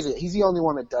it's crazy. He's the only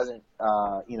one that doesn't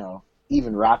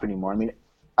even rap anymore. I mean,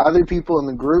 other people in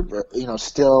the group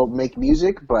still make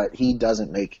music, but he doesn't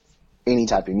make any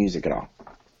type of music at all.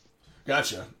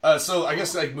 Gotcha. So I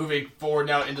guess like moving forward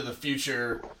now into the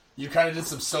future, you kind of did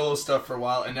some solo stuff for a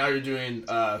while, and now you're doing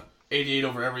 88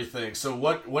 Over Everything. So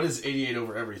what is 88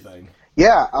 Over Everything?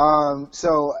 Yeah.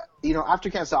 So after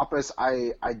Can't Stop Us,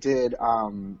 I did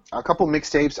a couple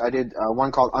mixtapes. I did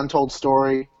one called Untold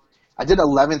Story. I did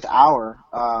 11th Hour,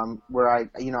 where I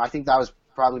think that was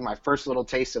probably my first little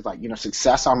taste of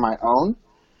success on my own.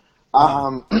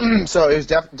 So it was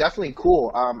definitely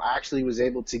cool. I actually was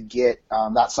able to get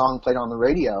that song played on the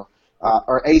radio,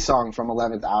 or a song from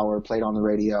 11th Hour played on the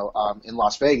radio in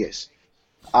Las Vegas.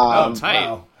 Tight.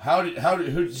 Wow. Who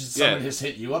did someone just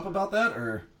hit you up about that,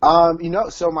 or?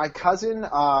 So my cousin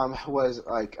was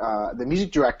like the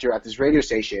music director at this radio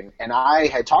station, and I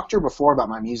had talked to her before about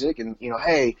my music, and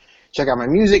hey, check out my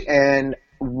music. And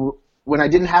when I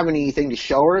didn't have anything to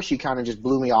show her, she kind of just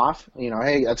blew me off.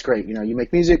 Hey, that's great. You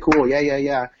make music, cool,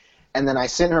 yeah. And then I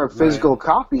sent her a physical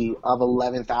copy of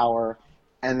 11th Hour.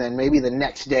 And then maybe the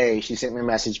next day she sent me a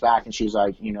message back and she was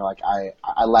like,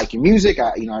 I like your music.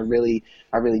 I really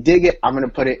dig it. I'm going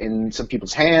to put it in some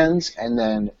people's hands. And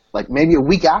then like maybe a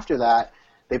week after that,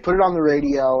 they put it on the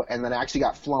radio, and then I actually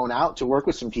got flown out to work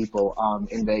with some people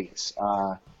in Vegas.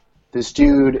 This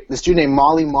dude named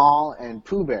Molly Mall and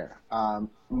Pooh Bear.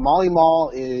 Molly Mall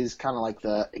is kind of like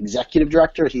the executive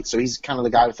director. So he's kind of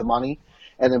the guy with the money.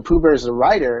 And then Pooh Bear is the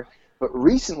writer. But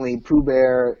recently, Pooh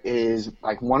Bear is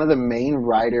like one of the main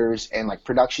writers and like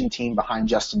production team behind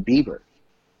Justin Bieber.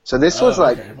 So this was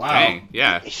like wow. Dang,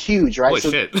 yeah, huge, right? Holy so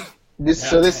shit.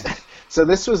 This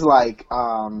was like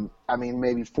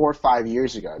maybe 4 or 5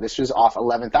 years ago. This was off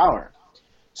 11th Hour.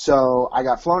 So I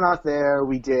got flown out there.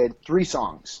 We did 3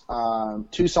 songs,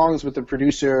 2 songs with the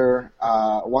producer,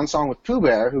 1 song with Pooh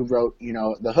Bear, who wrote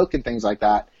the hook and things like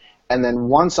that, and then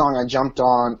 1 song I jumped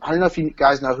on. I don't know if you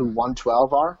guys know who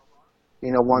 112 are.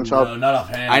 112. No, not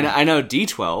offhand. I know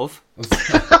D12.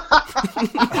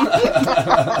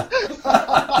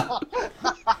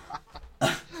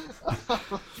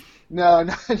 No.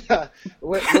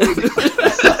 Wait.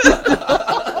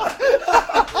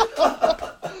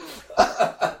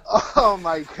 Oh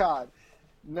my God.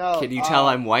 No. Can you tell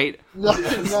I'm white? No. No,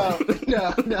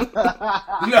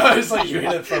 it's like you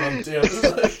hit it from him too.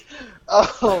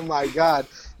 Oh my God.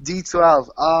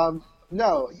 D12.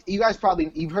 No, you guys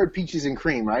you've heard Peaches and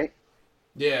Cream, right?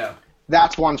 Yeah.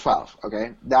 That's 112,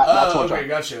 okay? That's 112. Okay,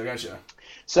 gotcha.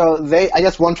 So I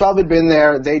guess 112 had been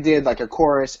there. They did like a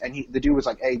chorus, and the dude was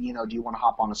like, "Hey, do you want to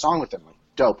hop on a song with them?" Like,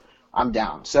 dope, I'm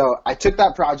down. So I took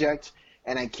that project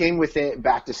and I came with it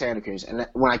back to Santa Cruz. And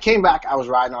when I came back, I was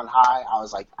riding on high. I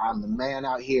was like, "I'm the man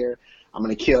out here. I'm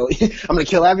gonna kill. I'm gonna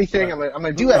kill everything. Right. I'm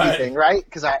gonna do everything, right?"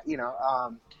 Because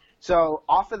So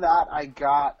off of that, I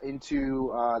got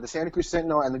into the Santa Cruz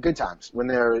Sentinel and the Good Times when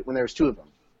there was 2 of them.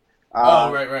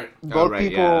 Right. Both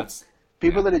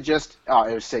people that had just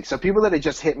it was sick. So people that had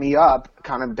just hit me up,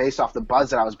 kind of based off the buzz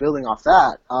that I was building off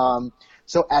that.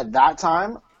 So at that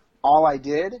time, all I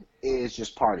did is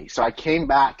just party. So I came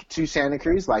back to Santa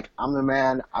Cruz like, I'm the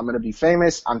man. I'm going to be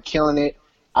famous. I'm killing it.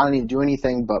 I don't need to do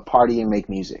anything but party and make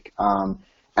music. And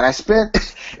I spent,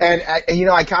 and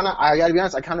I gotta be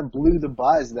honest, I kind of blew the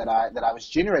buzz that I was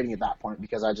generating at that point,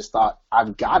 because I just thought,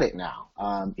 I've got it now.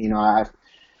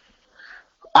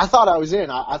 I thought I was in.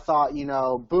 I thought,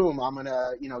 boom, I'm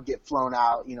gonna, get flown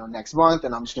out, next month,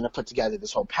 and I'm just gonna put together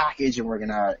this whole package, and we're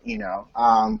gonna,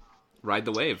 ride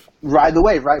the wave. Ride the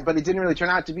wave, right? But it didn't really turn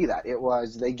out to be that. It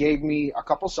was, they gave me a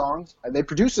couple songs, they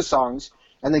produced the songs,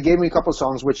 and they gave me a couple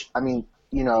songs, which, I mean,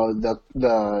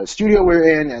 the studio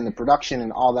we're in and the production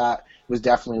and all that was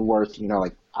definitely worth,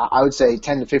 like, I would say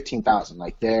 10 to 15,000.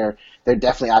 Like, they're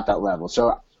definitely at that level.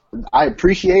 So I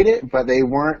appreciate it, but they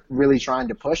weren't really trying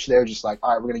to push. They were just like,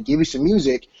 all right, we're going to give you some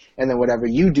music, and then whatever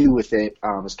you do with it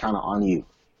is kind of on you.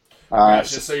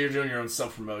 Gotcha. So you're doing your own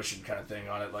self-promotion kind of thing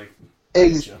on it, like.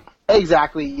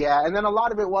 Exactly, yeah. And then a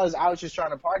lot of it was, I was just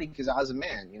trying to party because I was a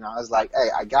man. I was like, hey,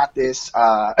 I got this.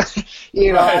 Right.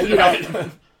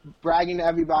 Bragging to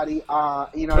everybody,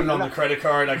 putting on the credit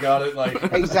card, I got it,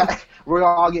 like. Exactly. We're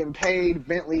all getting paid,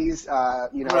 Bentleys,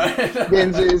 right.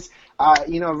 Benzes,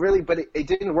 really, but it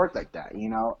didn't work like that,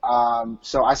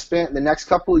 So I spent the next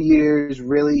couple of years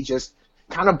really just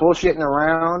kind of bullshitting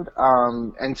around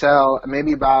until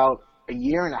maybe about a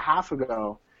year and a half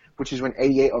ago, which is when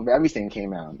 88 Over Everything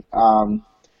came out.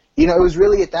 It was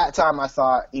really at that time I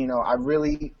thought, I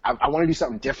want to do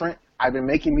something different. I've been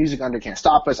making music under Can't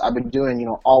Stop Us. I've been doing,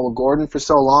 Alwa Gordon for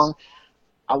so long.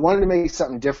 I wanted to make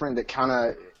something different that kind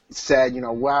of said,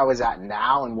 where I was at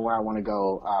now and where I want to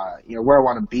go, where I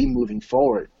want to be moving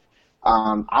forward.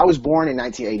 I was born in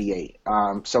 1988.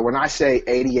 So when I say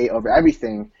 88 Over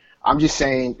Everything, I'm just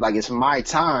saying, like, it's my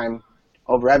time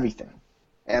over everything.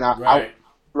 And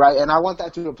Right, and I want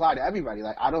that to apply to everybody.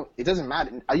 Like, it doesn't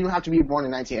matter. You don't have to be born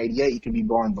in 1988. You can be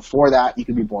born before that. You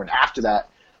can be born after that.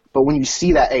 But when you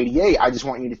see that 88, I just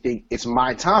want you to think it's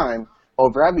my time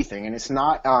over everything. And it's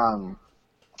not in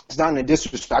a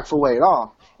disrespectful way at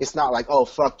all. It's not like, oh,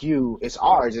 fuck you, it's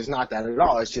ours. It's not that at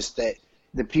all. It's just that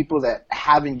the people that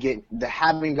haven't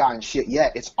gotten shit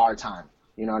yet, it's our time.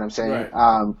 You know what I'm saying?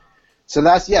 Right. So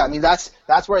that's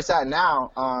where it's at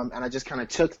now. And I just kind of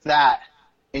took that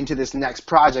into this next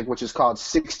project, which is called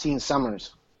 16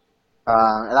 Summers.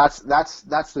 And that's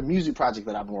the music project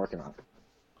that I've been working on.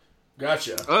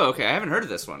 Gotcha. Oh, okay. I haven't heard of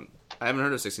this one. I haven't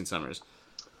heard of 16 Summers.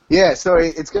 Yeah, so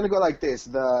it's going to go like this.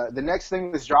 The next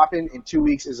thing that's dropping in 2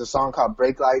 weeks is a song called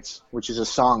Break Lights, which is a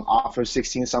song off of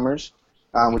 16 Summers,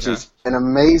 which is an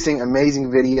amazing,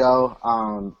 amazing video.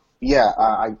 I'll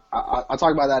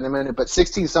talk about that in a minute. But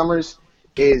 16 Summers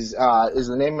is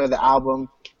the name of the album.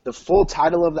 The full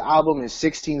title of the album is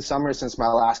 16 Summers Since My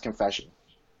Last Confession.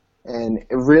 And it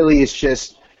really is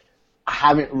just, I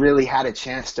haven't really had a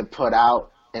chance to put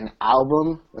out an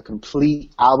album, a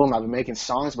complete album. I've been making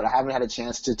songs, but I haven't had a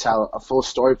chance to tell a full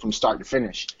story from start to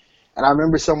finish. And I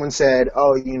remember someone said,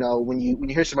 oh, when you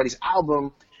hear somebody's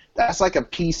album, that's like a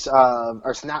piece of,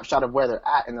 or snapshot of where they're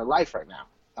at in their life right now.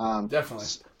 Definitely.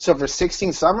 So for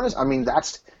 16 Summers, I mean,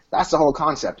 that's the whole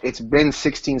concept. It's been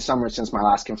 16 summers since my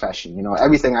last confession.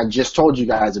 Everything I just told you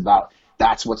guys about,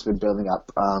 that's what's been building up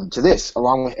to this,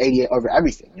 along with 88 Over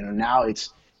Everything. Now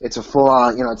it's a full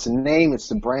on, it's a name, it's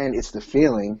the brand, it's the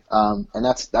feeling, and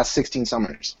that's 16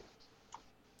 Summers.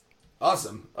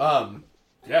 Awesome.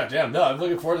 Yeah, damn. No, I'm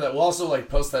looking forward to that. We'll also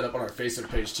post that up on our Facebook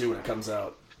page too when it comes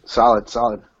out. Solid.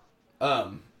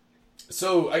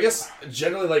 So I guess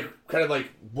generally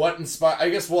what inspire. I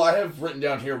guess I have written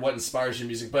down here what inspires your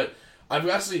music, but I'm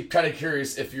actually kind of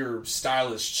curious if your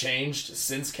style has changed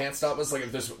since Can't Stop Us. Like,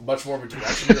 if there's much more of a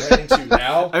direction you're heading to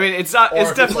now. I mean, it's not.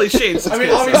 It's definitely changed. I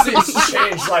mean, obviously it's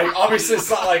changed. Obviously it's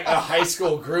not like a high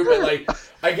school group, but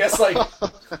I guess in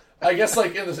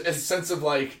the sense of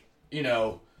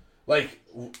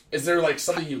is there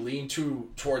something you lean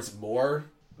towards more?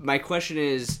 My question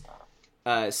is,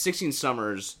 16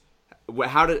 Summers.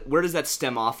 Where does that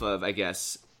stem off of? I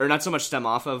guess. Or not so much stem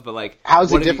off of, but how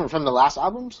is it different from the last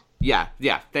albums? Yeah,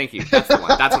 thank you. That's the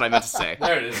one. That's what I meant to say.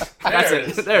 There it is.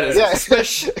 There it is. Yeah.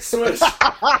 Swish.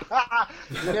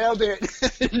 Nailed it.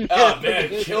 Oh, man,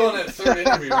 killing it through an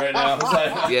interview right now.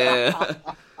 Yeah.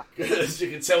 As you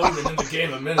can tell, we've been in the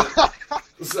game a minute.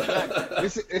 This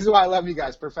is why I love you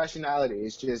guys. Professionality.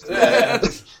 It's just the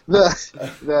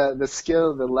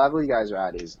skill, the level you guys are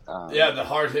at is. The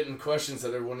hard hitting questions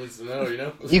that everyone needs to know.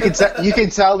 You can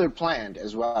tell they're planned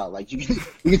as well. You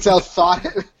can tell thought.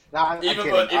 No,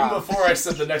 even before I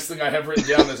said the next thing I have written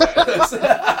down is that.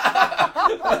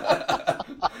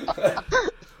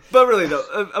 But really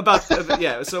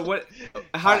though, So what?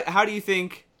 How do you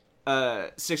think?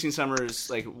 16 Summers,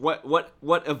 like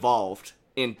what evolved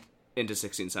into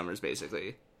 16 Summers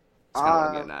basically? That's kind of what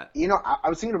I'm getting at. You know, I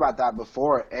was thinking about that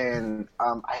before, and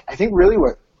I think really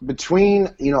what between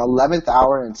 11th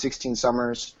Hour and 16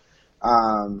 Summers,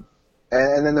 and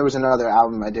then there was another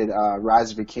album I did,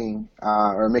 Rise of a King,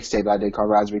 or a mixtape I did called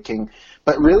Rise of a King.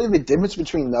 But really the difference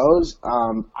between those,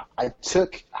 I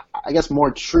took, I guess,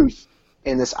 more truth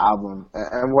in this album.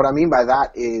 And what I mean by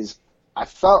that is I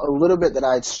felt a little bit that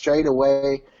I had strayed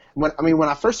away. When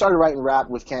I first started writing rap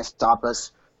with Can't Stop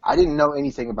Us, I didn't know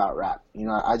anything about rap.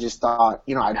 I just thought,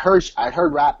 I'd heard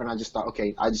rap, and I just thought,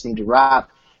 okay, I just need to rap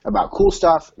about cool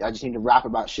stuff. I just need to rap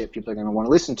about shit people are going to want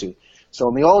to listen to. So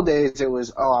in the old days, it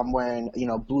was, I'm wearing,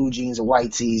 blue jeans and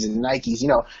white tees and Nikes,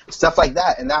 stuff like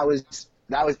that. And that was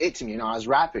it to me. I was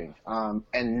rapping.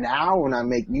 And now when I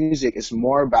make music, it's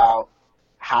more about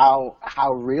how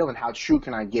real and how true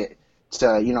can I get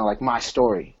to, like my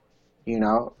story.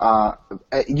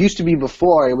 It used to be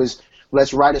before it was,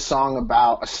 let's write a song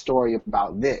about a story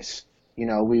about this.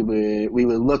 We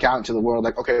would look out into the world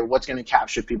like, okay, what's going to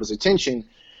capture people's attention?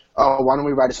 Oh, why don't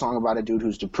we write a song about a dude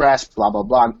who's depressed, blah, blah,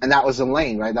 blah. And that was a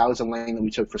lane, right? That was a lane that we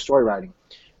took for story writing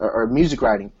or music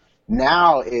writing.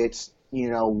 Now it's,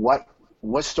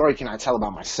 what story can I tell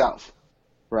about myself,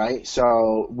 right?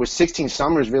 So with 16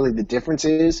 Summers, really the difference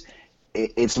is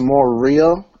it's more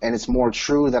real and it's more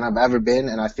true than I've ever been.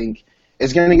 And I think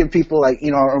it's going to give people like,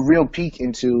 a real peek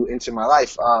into my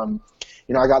life.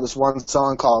 I got this one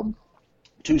song called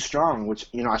Too Strong, which,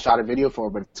 I shot a video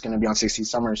for, but it's going to be on 16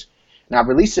 Summers. And I've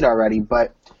released it already,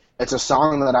 but it's a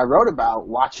song that I wrote about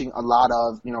watching a lot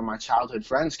of, my childhood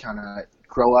friends kind of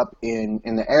grow up in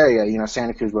the area,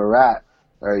 Santa Cruz where we're at,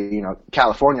 or,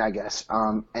 California, I guess.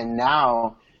 And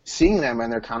now seeing them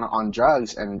and they're kind of on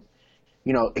drugs and,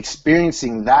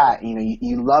 experiencing that,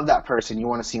 you love that person, you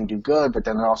want to see them do good, but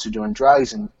then they're also doing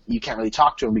drugs and you can't really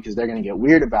talk to them because they're going to get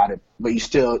weird about it, but you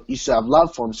still have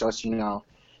love for them. So it's,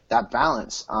 that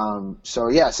balance. So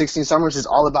yeah, 16 Summers is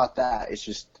all about that. It's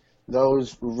just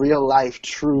those real life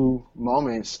true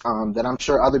moments that I'm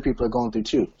sure other people are going through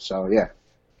too. So yeah.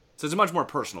 So it's a much more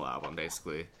personal album,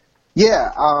 basically.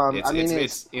 Yeah.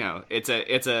 It's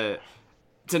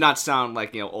to not sound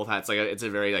like old hats. Like it's a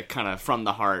very like kind of from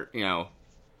the heart. Yeah.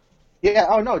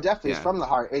 Oh no, definitely. Yeah. It's from the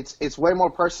heart. It's way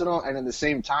more personal, and at the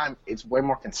same time, it's way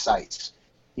more concise.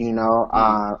 I've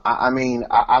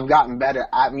gotten better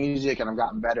at music, and I've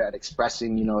gotten better at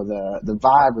expressing the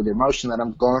vibe or the emotion that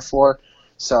I'm going for.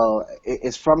 So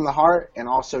it's from the heart, and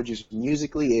also just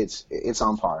musically, it's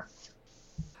on par.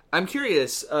 I'm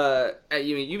curious.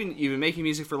 You've been making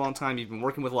music for a long time. You've been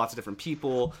working with lots of different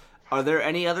people. Are there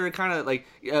any other kind of like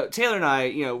Taylor and I?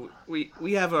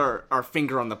 We have our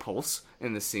finger on the pulse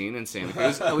in the scene in Santa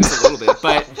Cruz, at least a little bit.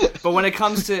 But when it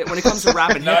comes to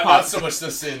rap and hip hop, not so much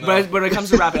the scene. But when it comes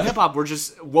to rap and hip hop, we're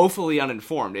just woefully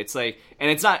uninformed. It's like,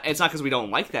 and it's not because we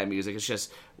don't like that music. It's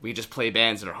just we just play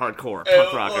bands that are hardcore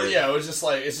punk rock. Well, yeah, it's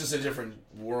just a different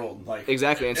world, like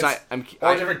exactly. And so I'm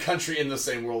a different country in the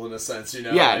same world in a sense,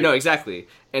 Yeah, no, exactly.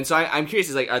 And so I'm curious.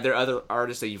 Is like, are there other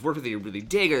artists that you've worked with that you really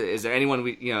dig, or is there anyone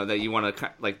that you want to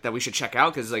like that we should check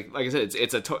out? Because like I said,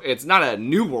 it's not a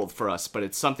new world for us, but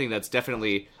it's something that's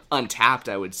definitely untapped.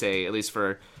 I would say, at least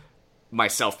for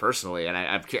myself personally, and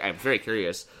I'm very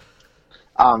curious.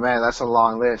 Oh man, that's a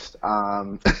long list.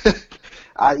 Yeah,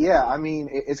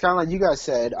 it's kind of like you guys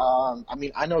said.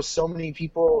 I know so many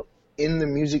people in the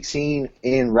music scene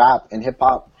in rap and hip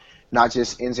hop, not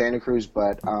just in Santa Cruz,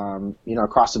 but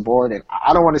across the board. And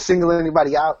I don't want to single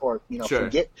anybody out or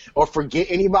sure. forget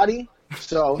anybody.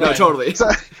 So no, totally. So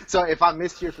if I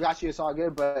missed you or forgot you, it's all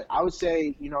good. But I would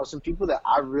say some people that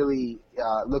I really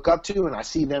look up to, and I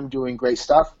see them doing great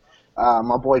stuff.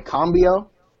 My boy Cambio,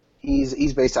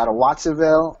 he's based out of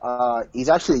Watsonville. He's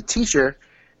actually a teacher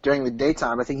during the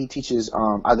daytime. I think he teaches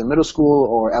either middle school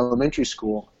or elementary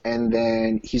school, and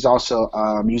then he's also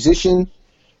a musician,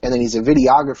 and then he's a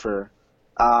videographer,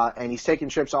 and he's taking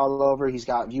trips all over. He's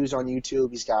got views on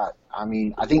YouTube. He's got, I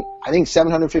think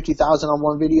 750,000 on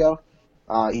one video.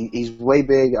 He's way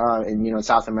big in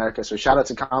South America. So shout out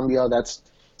to Cambio. That's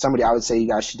somebody I would say you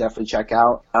guys should definitely check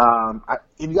out. Have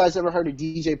you guys ever heard of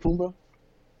DJ Pumbaa?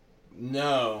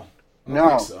 No. I don't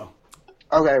think so.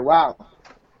 Okay. Wow.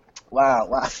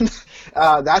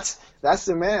 That's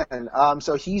the man.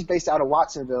 So he's based out of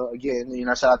Watsonville again.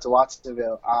 Shout out to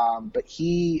Watsonville. But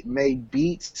he made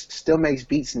beats, still makes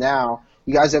beats now.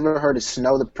 You guys ever heard of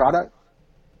Snow the Product?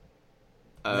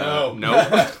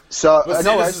 No. So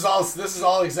this is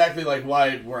all exactly like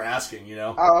why we're asking.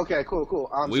 Oh, okay, cool.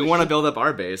 We want to build up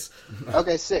our base.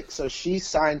 Okay, sick. So she's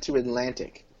signed to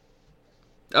Atlantic.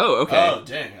 Oh, okay. Oh,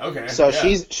 dang. Okay. So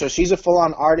she's a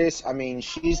full-on artist. I mean,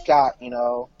 she's got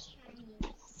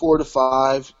 4 to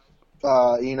 5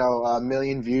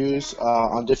 million views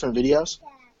on different videos.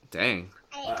 Dang.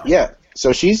 Wow. Yeah.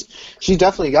 So she's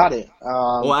definitely got it.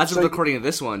 Well, as of the recording of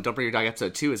this one, Don't Bring Your Dog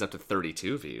episode 2 is up to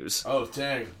 32 views. Oh,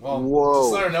 dang. Well, whoa.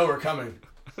 Just let her know we're coming.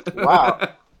 Wow.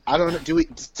 I don't know.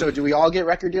 Do we all get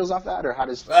record deals off that, or how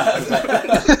does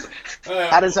that?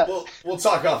 How does that? We'll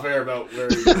talk off air about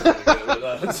where you're going to get with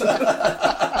us.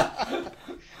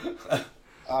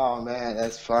 Oh man,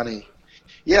 that's funny.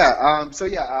 Yeah.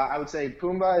 I would say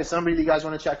Pumbaa is somebody that you guys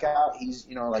want to check out. He's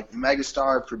like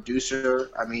megastar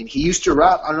producer. I mean, he used to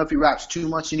rap. I don't know if he raps too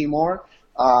much anymore.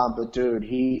 But dude,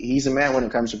 he's a man when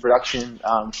it comes to production.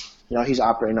 He's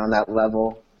operating on that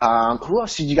level. Who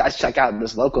else did you guys check out in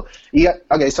this local?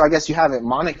 Okay, so I guess you haven't.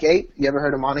 Monarch Ape. You ever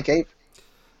heard of Monarch Ape?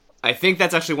 I think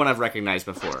that's actually one I've recognized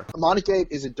before. Monarch Ape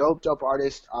is a dope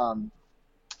artist.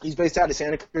 He's based out of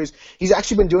Santa Cruz. He's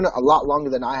actually been doing it a lot longer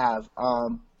than I have.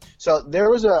 So there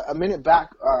was a minute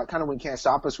back, kind of when Can't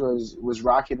Stop Us was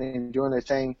rocking and doing their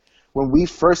thing. When we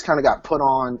first kind of got put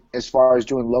on as far as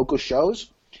doing local shows,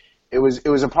 it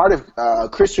was a part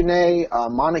of Chris Renee,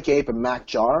 Monarch Ape, and Mac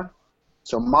Jar.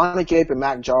 So Monarch Ape and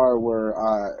Mac Jar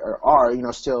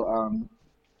are still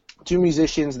two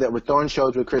musicians that were throwing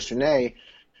shows with Chris Renee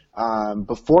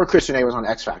before Chris Renee was on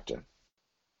X Factor.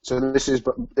 So this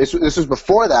was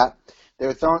before that. They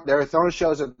were throwing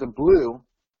shows at the Blue.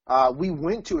 We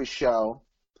went to a show.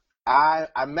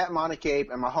 I met Monarch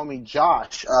Ape and my homie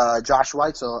Josh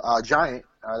Weitzel, Giant.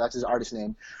 That's his artist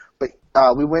name. But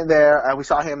we went there and we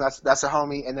saw him. That's a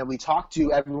homie. And then we talked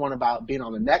to everyone about being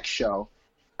on the next show.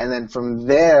 And then from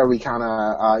there, we kind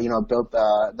of, built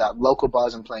that local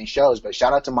buzz and playing shows. But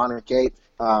shout out to Monarch Ape.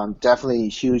 Definitely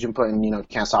huge in putting,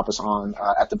 Can't Stop Us on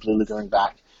at the Blue Lagoon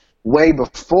back way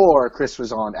before Chris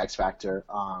was on X Factor.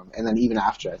 And then even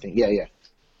after, I think. Yeah.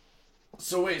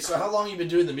 So wait, how long have you been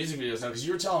doing the music videos now? Because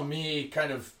you were telling me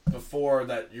kind of before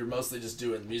that you're mostly just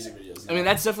doing music videos now. I mean,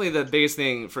 that's definitely the biggest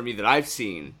thing for me that I've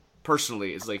seen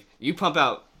personally is like you pump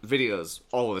out videos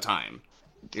all the time.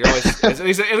 You're always at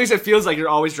least it feels like you're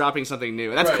always dropping something new,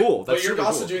 and that's cool. That's but you're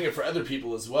also cool. doing it for other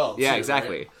people as well. Yeah, too,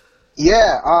 exactly. Right?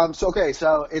 Yeah.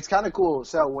 So it's kind of cool.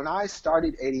 So when I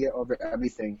started 88 Over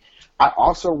Everything, I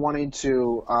also wanted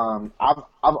to. I've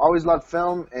always loved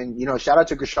film, and shout out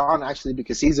to Krishan actually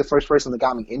because he's the first person that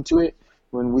got me into it.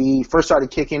 When we first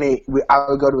started kicking it, I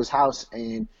would go to his house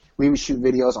and we would shoot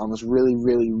videos on this really,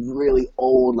 really, really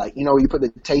old, like where you put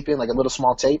the tape in, like a little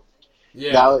small tape.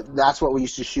 Yeah, that's what we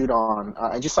used to shoot on,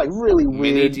 and just like really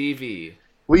mini weird. DV.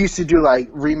 We used to do like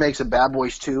remakes of Bad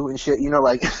Boys 2 and shit,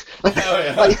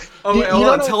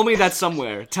 Tell me that's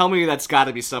somewhere. Tell me that's got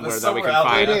to be somewhere that we can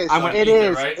find. It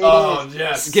is. Right?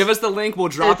 Yes. Give us the link. We'll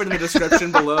drop it in the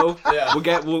description below. Yeah. We'll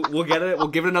get it. We'll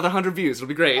give it another 100 views. It'll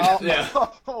be great.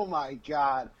 Oh my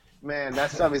god, man,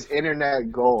 that stuff is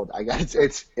internet gold. I guess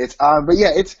it's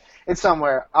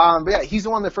somewhere. But yeah, he's the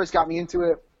one that first got me into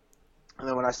it. And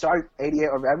then when I started 88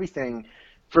 Over Everything,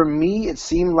 for me, it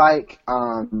seemed like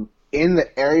in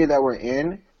the area that we're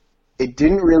in, it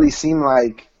didn't really seem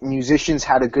like musicians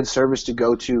had a good service to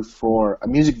go to for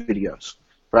music videos,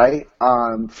 right?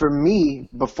 For me,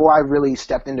 before I really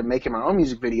stepped into making my own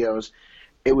music videos,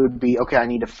 it would be, okay, I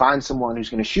need to find someone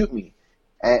who's going to shoot me.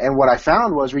 And what I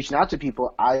found was reaching out to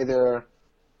people, either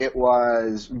it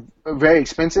was very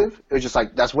expensive. It was just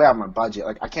like, that's way out of my budget.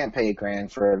 Like, I can't pay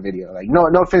 $1,000 for a video. Like, no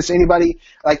offense to anybody.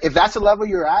 Like, if that's the level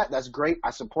you're at, that's great.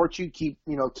 I support you. Keep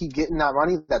getting that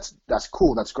money. That's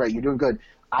cool. That's great. You're doing good.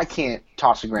 I can't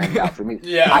toss $1,000 out for me.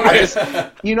 Yeah. I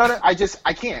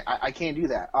can't. I can't do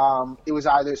that. It was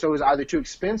either too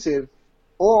expensive,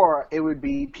 or it would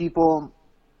be people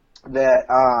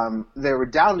that they were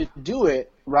down to do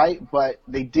it, right? But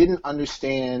they didn't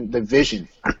understand the vision.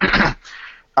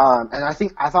 And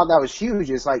I thought that was huge.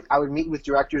 It's like I would meet with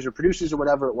directors or producers or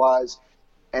whatever it was,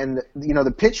 and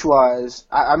the pitch was.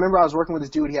 I remember I was working with this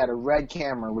dude. He had a red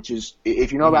camera, which is,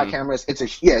 if you know about cameras, it's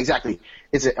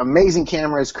an amazing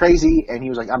camera. It's crazy. And he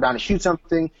was like, I'm down to shoot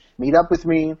something. Meet up with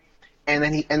me. And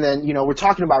then we're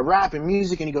talking about rap and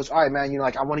music, and he goes, all right, man,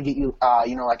 like I want to get you,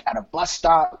 like at a bus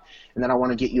stop, and then I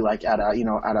want to get you like at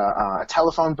a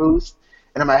telephone booth.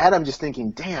 And in my head, I'm just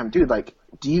thinking, damn, dude, like,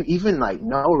 do you even like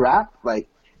know rap? Like,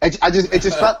 it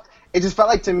just felt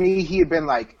like to me he had been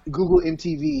like Google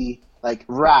MTV like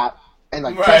rap and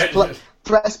like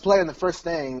press play on the first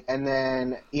thing, and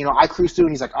then I cruised through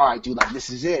and he's like, all right, dude, like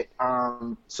this is it.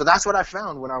 So that's what I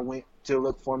found when I went to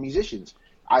look for musicians.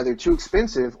 Either too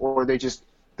expensive or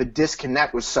the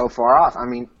disconnect was so far off. I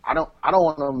mean, I don't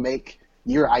want to make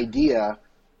your idea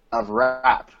of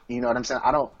rap. You know what I'm saying?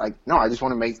 I don't no, I just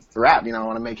want to make rap. You know, I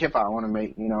want to make hip hop. I want to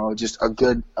make, just a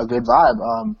good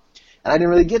vibe. And I didn't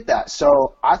really get that.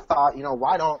 So I thought,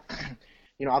 why don't,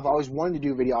 I've always wanted to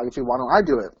do videography. Why don't I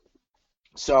do it?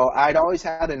 So I'd always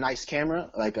had a nice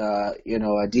camera, like a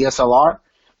DSLR,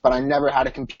 but I never had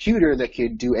a computer that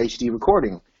could do HD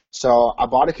recording. So I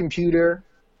bought a computer,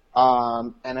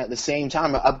 and at the same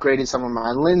time I upgraded some of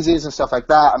my lenses and stuff like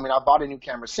that. I mean, I bought a new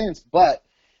camera since, but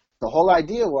the whole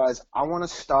idea was I want to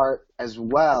start, as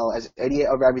well as 88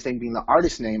 Over Everything being the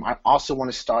artist name, I also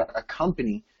want to start a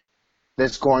company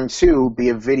that's going to be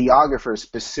a videographer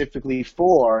specifically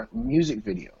for music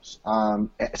videos.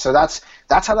 So that's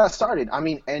how that started. I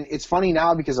mean, and it's funny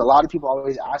now because a lot of people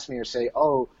always ask me or say,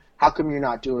 oh, how come you're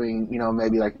not doing,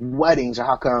 maybe like weddings, or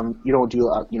how come you don't do,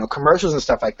 commercials and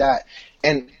stuff like that?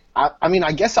 And I mean,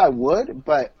 I guess I would,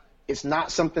 but it's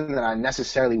not something that I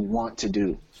necessarily want to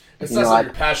do. It's not something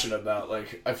you're passionate about.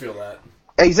 Like, I feel that.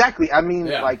 Exactly. I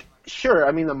mean, sure,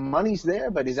 I mean, the money's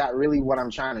there, but is that really what I'm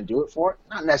trying to do it for?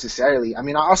 Not necessarily. I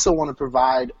mean, I also want to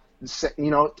provide,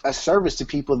 a service to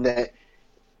people that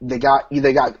they got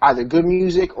either good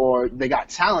music or they got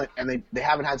talent, and they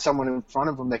haven't had someone in front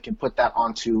of them that can put that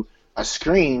onto a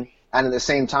screen, and at the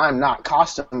same time not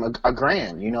cost them a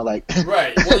grand,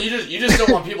 Right. Well, you just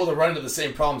don't want people to run into the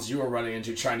same problems you were running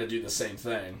into trying to do the same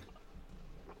thing.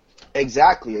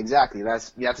 Exactly.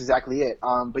 That's exactly it.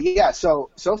 But yeah, so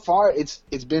far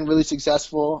it's been really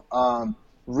successful.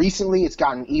 Recently it's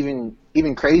gotten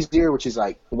even crazier, which is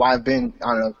like why I've been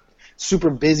super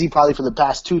busy probably for the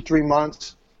past 2-3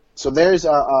 months. So there's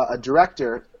a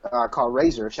director called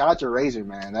Razor. Shout out to Razor,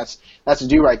 man. That's a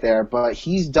dude right there. But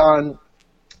he's done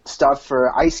stuff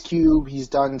for Ice Cube. He's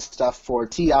done stuff for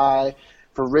T.I.,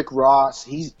 for Rick Ross.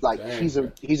 He's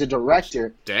a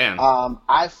director. Damn.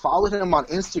 I followed him on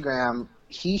Instagram.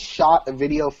 He shot a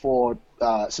video for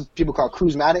some people called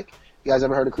Cruisematic. You guys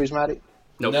ever heard of Cruisematic?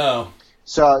 Nope. No.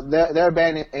 So they're a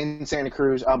band in Santa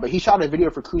Cruz. But he shot a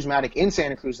video for Cruisematic in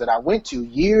Santa Cruz that I went to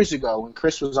years ago when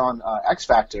Chris was on X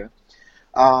Factor.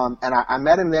 And I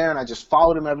met him there, and I just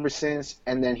followed him ever since.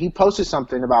 And then he posted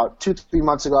something about 2-3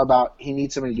 months ago about he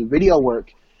needs somebody to do video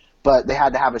work, but they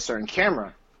had to have a certain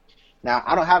camera. Now,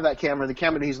 I don't have that camera. The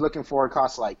camera that he's looking for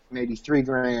costs like maybe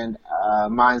 $3,000.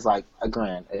 Mine's like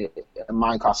 $1,000.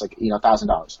 Mine costs like,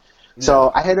 $1,000. Yeah.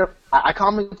 So I hit up, I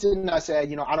commented and I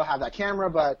said, I don't have that camera,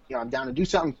 but, I'm down to do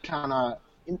something kind of,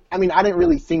 I mean, I didn't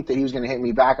really think that he was going to hit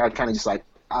me back. I'd kind of just like,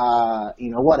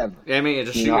 whatever. Yeah, I mean,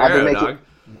 just shoot your arrow, dog.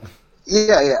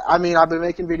 Yeah. I mean, I've been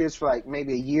making videos for like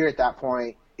maybe a year at that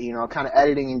point, kind of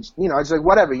editing and, it's like,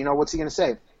 whatever, what's he going to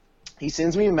say? He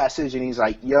sends me a message and he's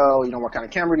like, yo, what kind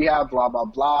of camera do you have? Blah, blah,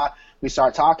 blah. We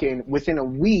start talking. Within a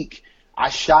week, I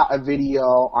shot a video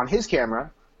on his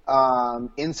camera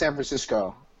in San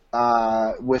Francisco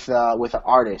with an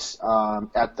artist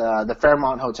at the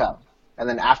Fairmont Hotel. And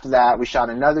then after that, we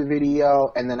shot another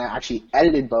video, and then I actually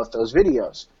edited both those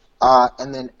videos.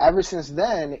 And then ever since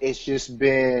then, it's just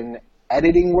been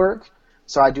editing work.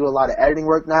 So I do a lot of editing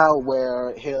work now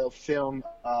where he'll film,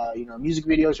 music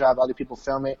videos or have other people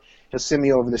film it. He'll send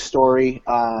me over the story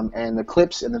and the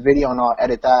clips and the video, and I'll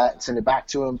edit that and send it back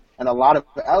to him. And a lot of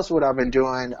else what I've been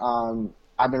doing,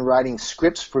 I've been writing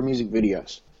scripts for music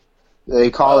videos.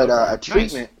 They call it a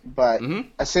treatment, but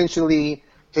essentially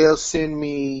he'll send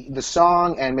me the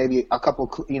song and maybe a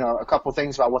couple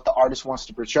things about what the artist wants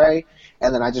to portray,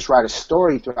 and then I just write a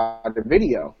story throughout the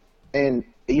video. And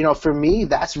for me,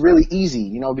 that's really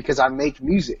easy, because I make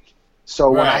music.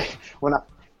 So right.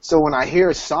 when I hear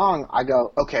a song, I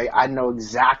go, okay, I know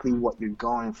exactly what you're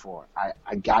going for.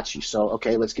 I got you. So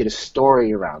okay, let's get a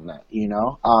story around that,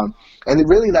 And it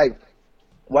really, like,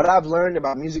 what I've learned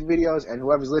about music videos, and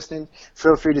whoever's listening,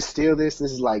 feel free to steal this.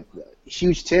 This is like a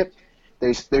huge tip.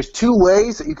 There's 2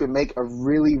 ways that you can make a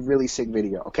really, really sick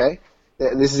video. Okay,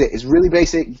 this is it. It's really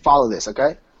basic. Follow this.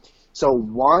 Okay, so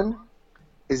one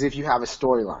is if you have a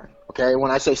storyline. Okay, when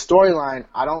I say storyline,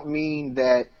 I don't mean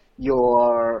that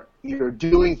you're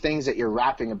doing things that you're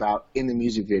rapping about in the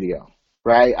music video,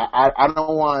 right? I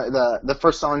don't want the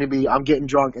first song to be I'm getting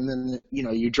drunk and then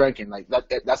you're drinking, like that.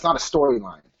 That's not a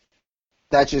storyline.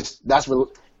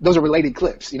 Those are related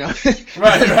clips, Right. That's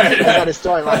not a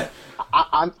storyline.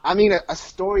 I mean a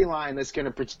storyline that's going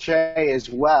to portray as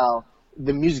well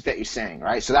the music that you're saying,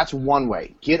 right? So that's one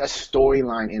way. Get a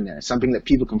storyline in there, something that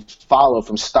people can follow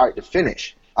from start to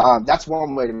finish. That's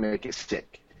one way to make it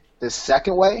stick. The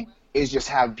second way is just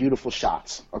have beautiful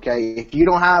shots, okay? If you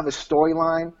don't have a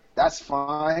storyline, that's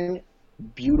fine.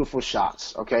 Beautiful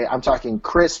shots, okay? I'm talking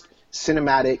crisp,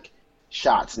 cinematic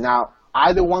shots. Now,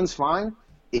 either one's fine.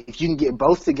 If you can get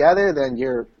both together, then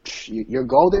you're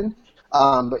golden.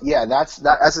 But yeah, that's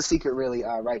a secret really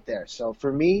right there. So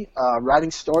for me,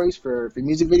 writing stories for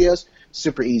music videos,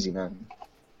 super easy, man.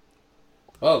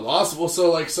 Oh, awesome. Well,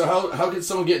 so how can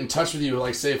someone get in touch with you?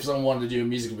 Like, say if someone wanted to do a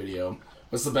music video,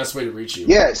 what's the best way to reach you?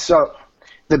 Yeah, so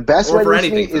the best way to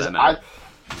reach me is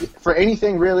for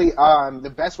anything really.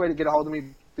 The best way to get a hold of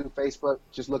me through Facebook,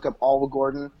 just look up Alwa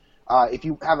Gordon. If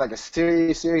you have like a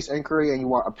serious inquiry and you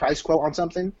want a price quote on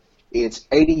something, it's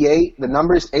 88. The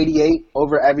number is 88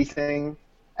 over everything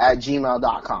at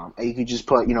gmail.com. And you could just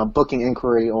put, booking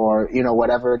inquiry or,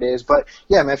 whatever it is. But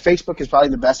yeah, man, Facebook is probably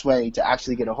the best way to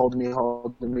actually get a hold of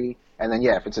me. And then,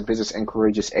 yeah, if it's a business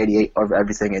inquiry, just 88 over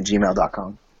everything at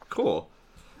gmail.com. Cool.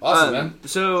 Awesome, man.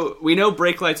 So we know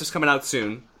Break Lights is coming out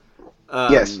soon.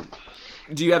 Yes.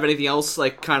 Do you have anything else, in the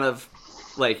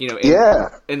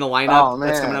lineup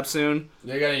that's coming up soon?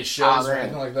 You got any shows or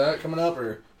anything like that coming up,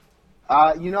 or?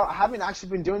 I haven't actually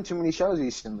been doing too many shows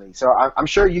recently, so I'm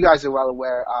sure you guys are well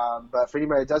aware. But for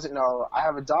anybody that doesn't know, I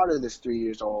have a daughter that's 3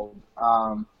 years old.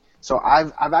 So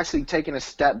I've actually taken a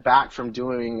step back from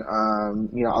doing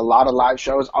a lot of live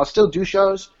shows. I'll still do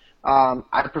shows.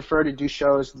 I prefer to do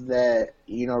shows that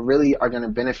really are going to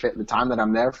benefit the time that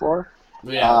I'm there for.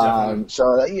 Yeah,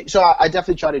 definitely. So I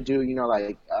definitely try to do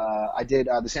I did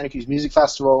the Santa Cruz Music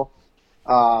Festival.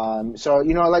 I'm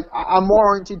more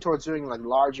oriented towards doing like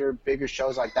larger, bigger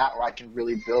shows like that where I can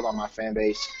really build on my fan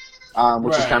base,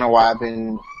 which is kind of why I've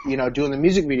been, doing the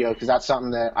music video, because that's something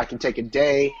that I can take a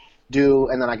day, do,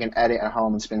 and then I can edit at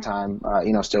home and spend time,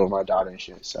 still with my daughter and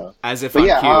shit. So as if on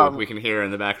cue, we can hear her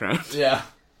in the background. Yeah.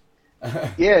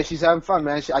 Yeah, she's having fun,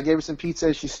 man. I gave her some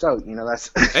pizza. She's stoked. That's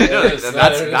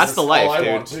that's the life, dude.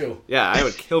 I want too. Yeah, I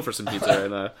would kill for some pizza right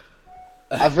now.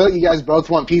 I feel like you guys both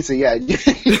want pizza, yeah.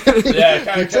 Yeah,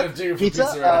 kind of do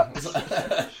pizza.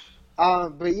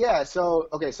 But yeah, so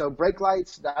Break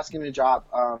Lights, that's gonna drop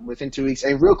within 2 weeks.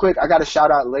 And real quick, I got to shout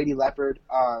out Lady Leopard.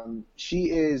 She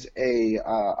is a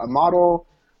model,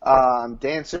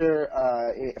 dancer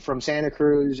from Santa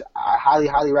Cruz. I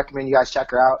highly recommend you guys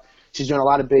check her out. She's doing a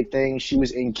lot of big things. She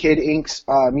was in Kid Ink's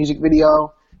music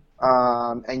video,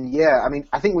 and yeah, I mean,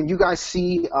 I think when you guys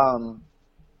see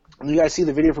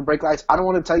the video for Break Lights, I don't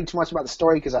want to tell you too much about the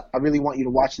story because I really want you to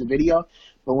watch the video.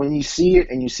 But when you see it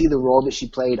and you see the role that she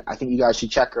played, I think you guys should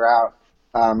check her out.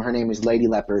 Her name is Lady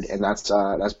Leopard, and that's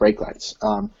Break Lights.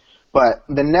 But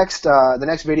the next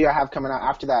video I have coming out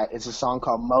after that is a song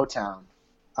called Motown.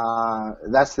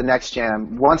 That's the next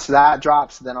jam. Once that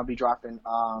drops, then I'll be dropping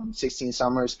 16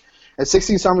 Summers. And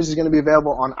 16 Summers is going to be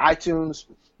available on iTunes.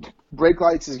 Break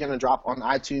Lights is going to drop on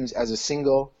iTunes as a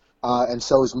single, and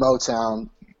so is Motown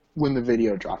when the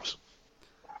video drops.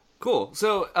 Cool.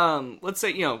 So let's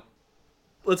say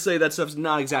that stuff's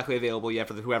not exactly available yet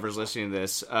for whoever's listening to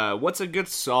this. What's a good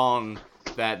song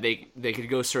that they could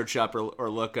go search up or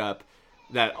look up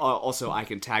that also I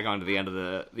can tag on to the end of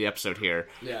the episode here?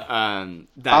 Yeah.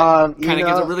 That kind of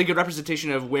gives a really good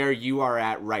representation of where you are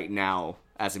at right now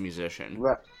as a musician.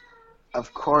 Right.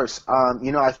 Of course.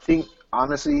 I think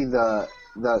honestly the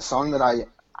song that I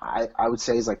would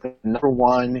say is like the number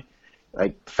one,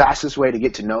 like fastest way to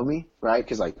get to know me, right?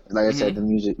 Because like I said, the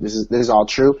music, this is all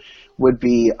true, would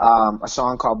be a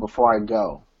song called Before I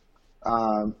Go.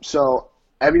 So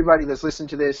everybody that's listening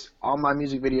to this, all my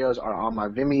music videos are on my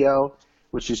Vimeo,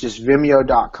 which is just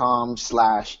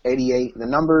vimeo.com/88, the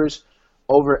numbers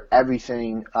over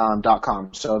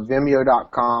everything.com. So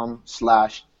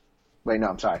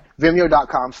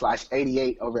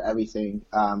vimeo.com/88 over everything.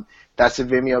 That's the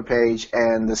Vimeo page,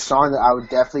 and the song that I would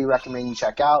definitely recommend you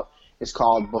check out is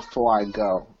called Before I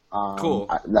Go. Cool.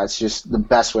 That's just the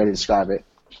best way to describe it.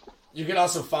 You can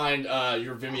also find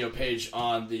your Vimeo page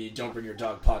on the Don't Bring Your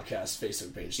Dog podcast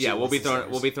Facebook page. Yeah, we'll be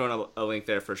throwing a link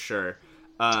there for sure.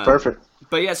 Perfect.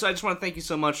 But yeah, so I just want to thank you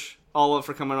so much, Alwa,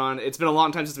 for coming on. It's been a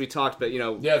long time since we talked, but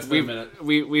it's been a minute.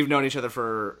 We've known each other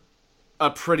for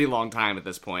a pretty long time at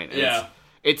this point. Yeah.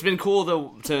 It's been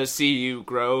cool to see you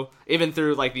grow, even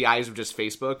through like the eyes of just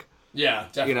Facebook. Yeah,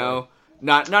 definitely.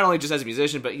 Not only just as a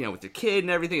musician, but with your kid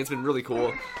and everything. It's been really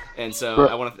cool, and so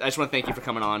I just want to thank you for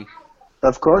coming on.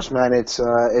 Of course, man. It's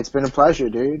been a pleasure,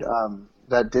 dude.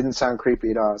 That didn't sound creepy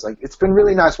at all. It's like, it's been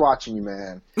really nice watching you,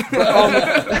 man.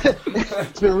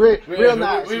 It's been real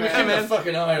nice, man.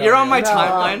 You're on my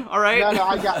timeline, all right? No,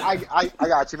 I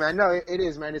got you, man. No, it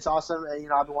is, man. It's awesome,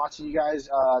 and I've been watching you guys.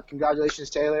 Congratulations,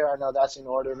 Taylor. I know that's in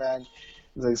order, man.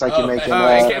 It looks like you're making.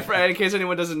 In case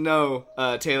anyone doesn't know,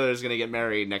 Taylor is going to get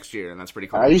married next year, and that's pretty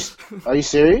cool. Are you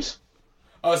serious?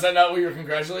 Oh, is that not what you were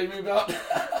congratulating me about?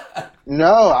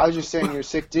 No, I was just saying you're a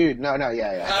sick dude. No,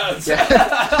 yeah.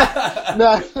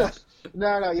 No,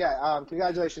 Yeah.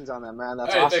 Congratulations on that, man.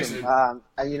 That's awesome. Thanks,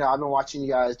 and I've been watching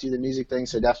you guys do the music thing,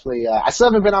 so definitely. I still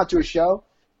haven't been out to a show,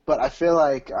 but I feel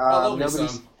like there'll be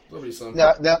some. There'll be some.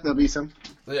 Yeah, there'll be some.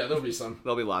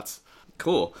 There'll be lots.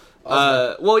 Cool.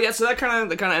 Awesome. So that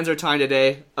kind of ends our time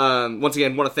today. Once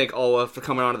again, want to thank Alwa for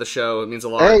coming on to the show. It means a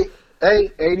lot.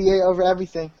 Hey, 88 over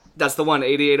everything. That's the one,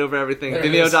 88 over everything.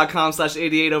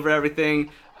 Vimeo.com/88 over everything.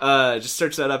 Just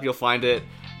search that up, you'll find it.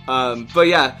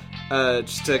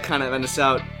 Just to kind of end us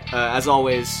out, as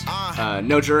always,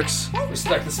 no jerks.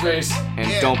 Respect the space. And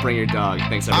don't bring your dog.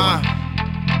 Thanks, everyone.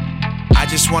 I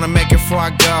just want to make it before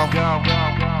I go.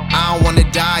 I don't want to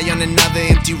die on another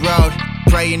empty road.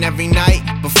 Praying every night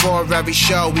before every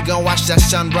show. We gon' watch that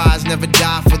sunrise, never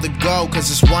die for the go. Cause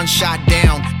it's one shot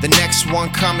down, the next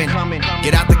one coming.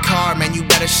 Get out the car, man, you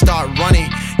better start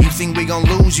running. You think we gon'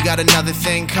 lose, you got another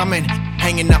thing coming.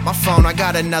 Hanging up my phone, I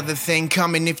got another thing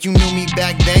coming. If you knew me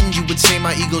back then, you would say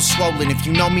my ego's swollen. If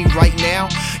you know me right now,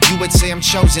 you would say I'm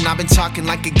chosen. I've been talking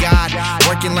like a god,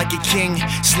 working like a king,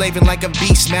 slaving like a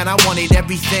beast, man, I wanted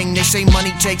everything. They say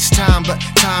money takes time, but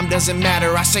time doesn't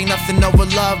matter. I say nothing over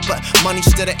love, but money's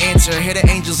still the answer. Hear the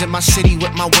angels in my city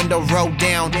with my window rolled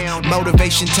down.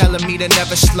 Motivation telling me to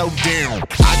never slow down.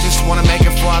 I just wanna make it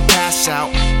before I pass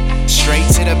out. Straight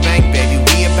to the bank, baby,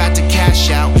 we about to cash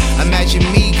out. Imagine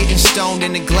me getting stoned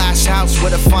in a glass house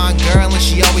with a fine girl and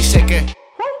she always take it.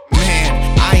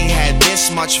 Man, I ain't had this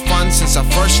much fun since I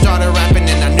first started rapping,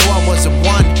 and I knew I wasn't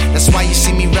one. That's why you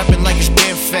see me rapping like it's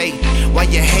been fate. Why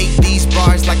you hate these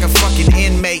bars like a fucking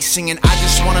inmate, singing I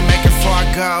just wanna make it before I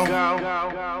go.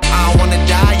 I don't wanna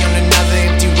die on another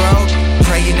empty road.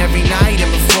 Praying every night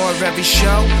and before every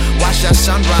show. Watch that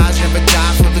sunrise, never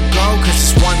die for the go. Cause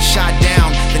it's one shot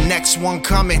down, the next one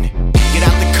coming. Get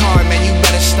out the car, man, you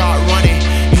better start running.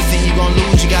 You think you gon'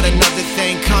 lose, you got another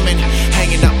thing coming.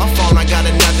 Hanging up my phone, I got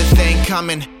another thing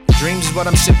coming. Dreams is what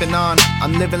I'm sipping on.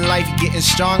 I'm living life, getting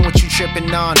strong, what you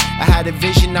tripping on? I had a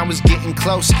vision, I was getting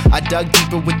close. I dug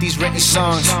deeper with these written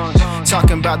songs.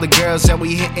 Talking about the girls that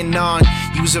we hitting on.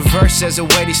 Use a verse as a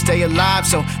way to stay alive,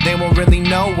 so they won't really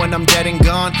know when I'm dead and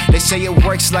gone. They say it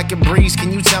works like a breeze,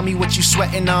 can you tell me what you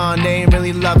sweating on? They ain't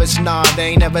really love us, nah, they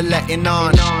ain't never letting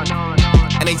on.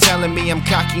 And they telling me I'm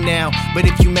cocky now, but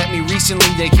if you met me recently,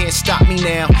 they can't stop me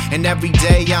now. And every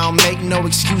day I don't make no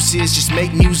excuses, just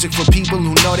make music for people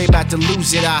who know they about to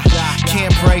lose it. I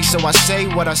can't pray, so I say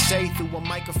what I say through a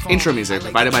microphone. Intro music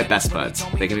provided by Best Buds.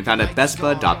 They can be found at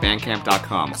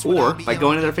bestbud.bandcamp.com or by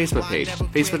going to their Facebook page,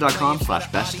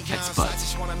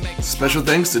 facebook.com/bestxbuds. Special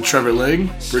thanks to Trevor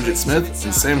Legg, Bridget Smith,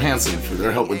 and Sam Hansen for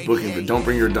their help with booking the Don't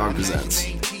Bring Your Dog Presents.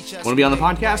 Want to be on the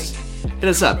podcast? Hit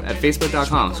us up at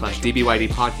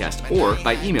facebook.com/dbydpodcast or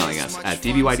by emailing us at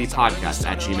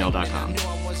dbydpodcast@gmail.com.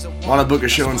 Want to book a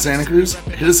show in Santa Cruz?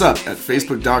 Hit us up at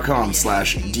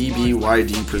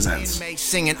facebook.com/dbydpresents.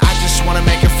 Singing, I just want to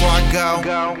make it before I go.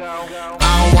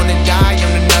 I don't want to die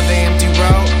on another empty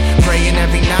road. Praying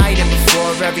every night and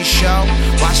before every show.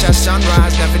 Watch that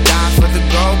sunrise, never die for the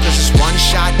go. Cause it's one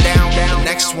shot down, the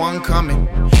next one coming.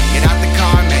 Get out the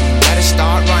car, man, you better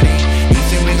start running. You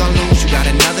think we gon' lose, you got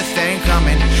another thing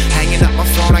coming. Hanging up my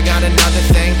phone, I got another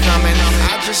thing coming.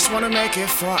 I just wanna make it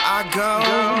before I go.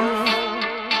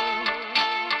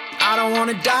 I don't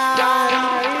wanna die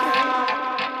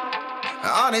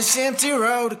on this empty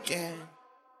road again.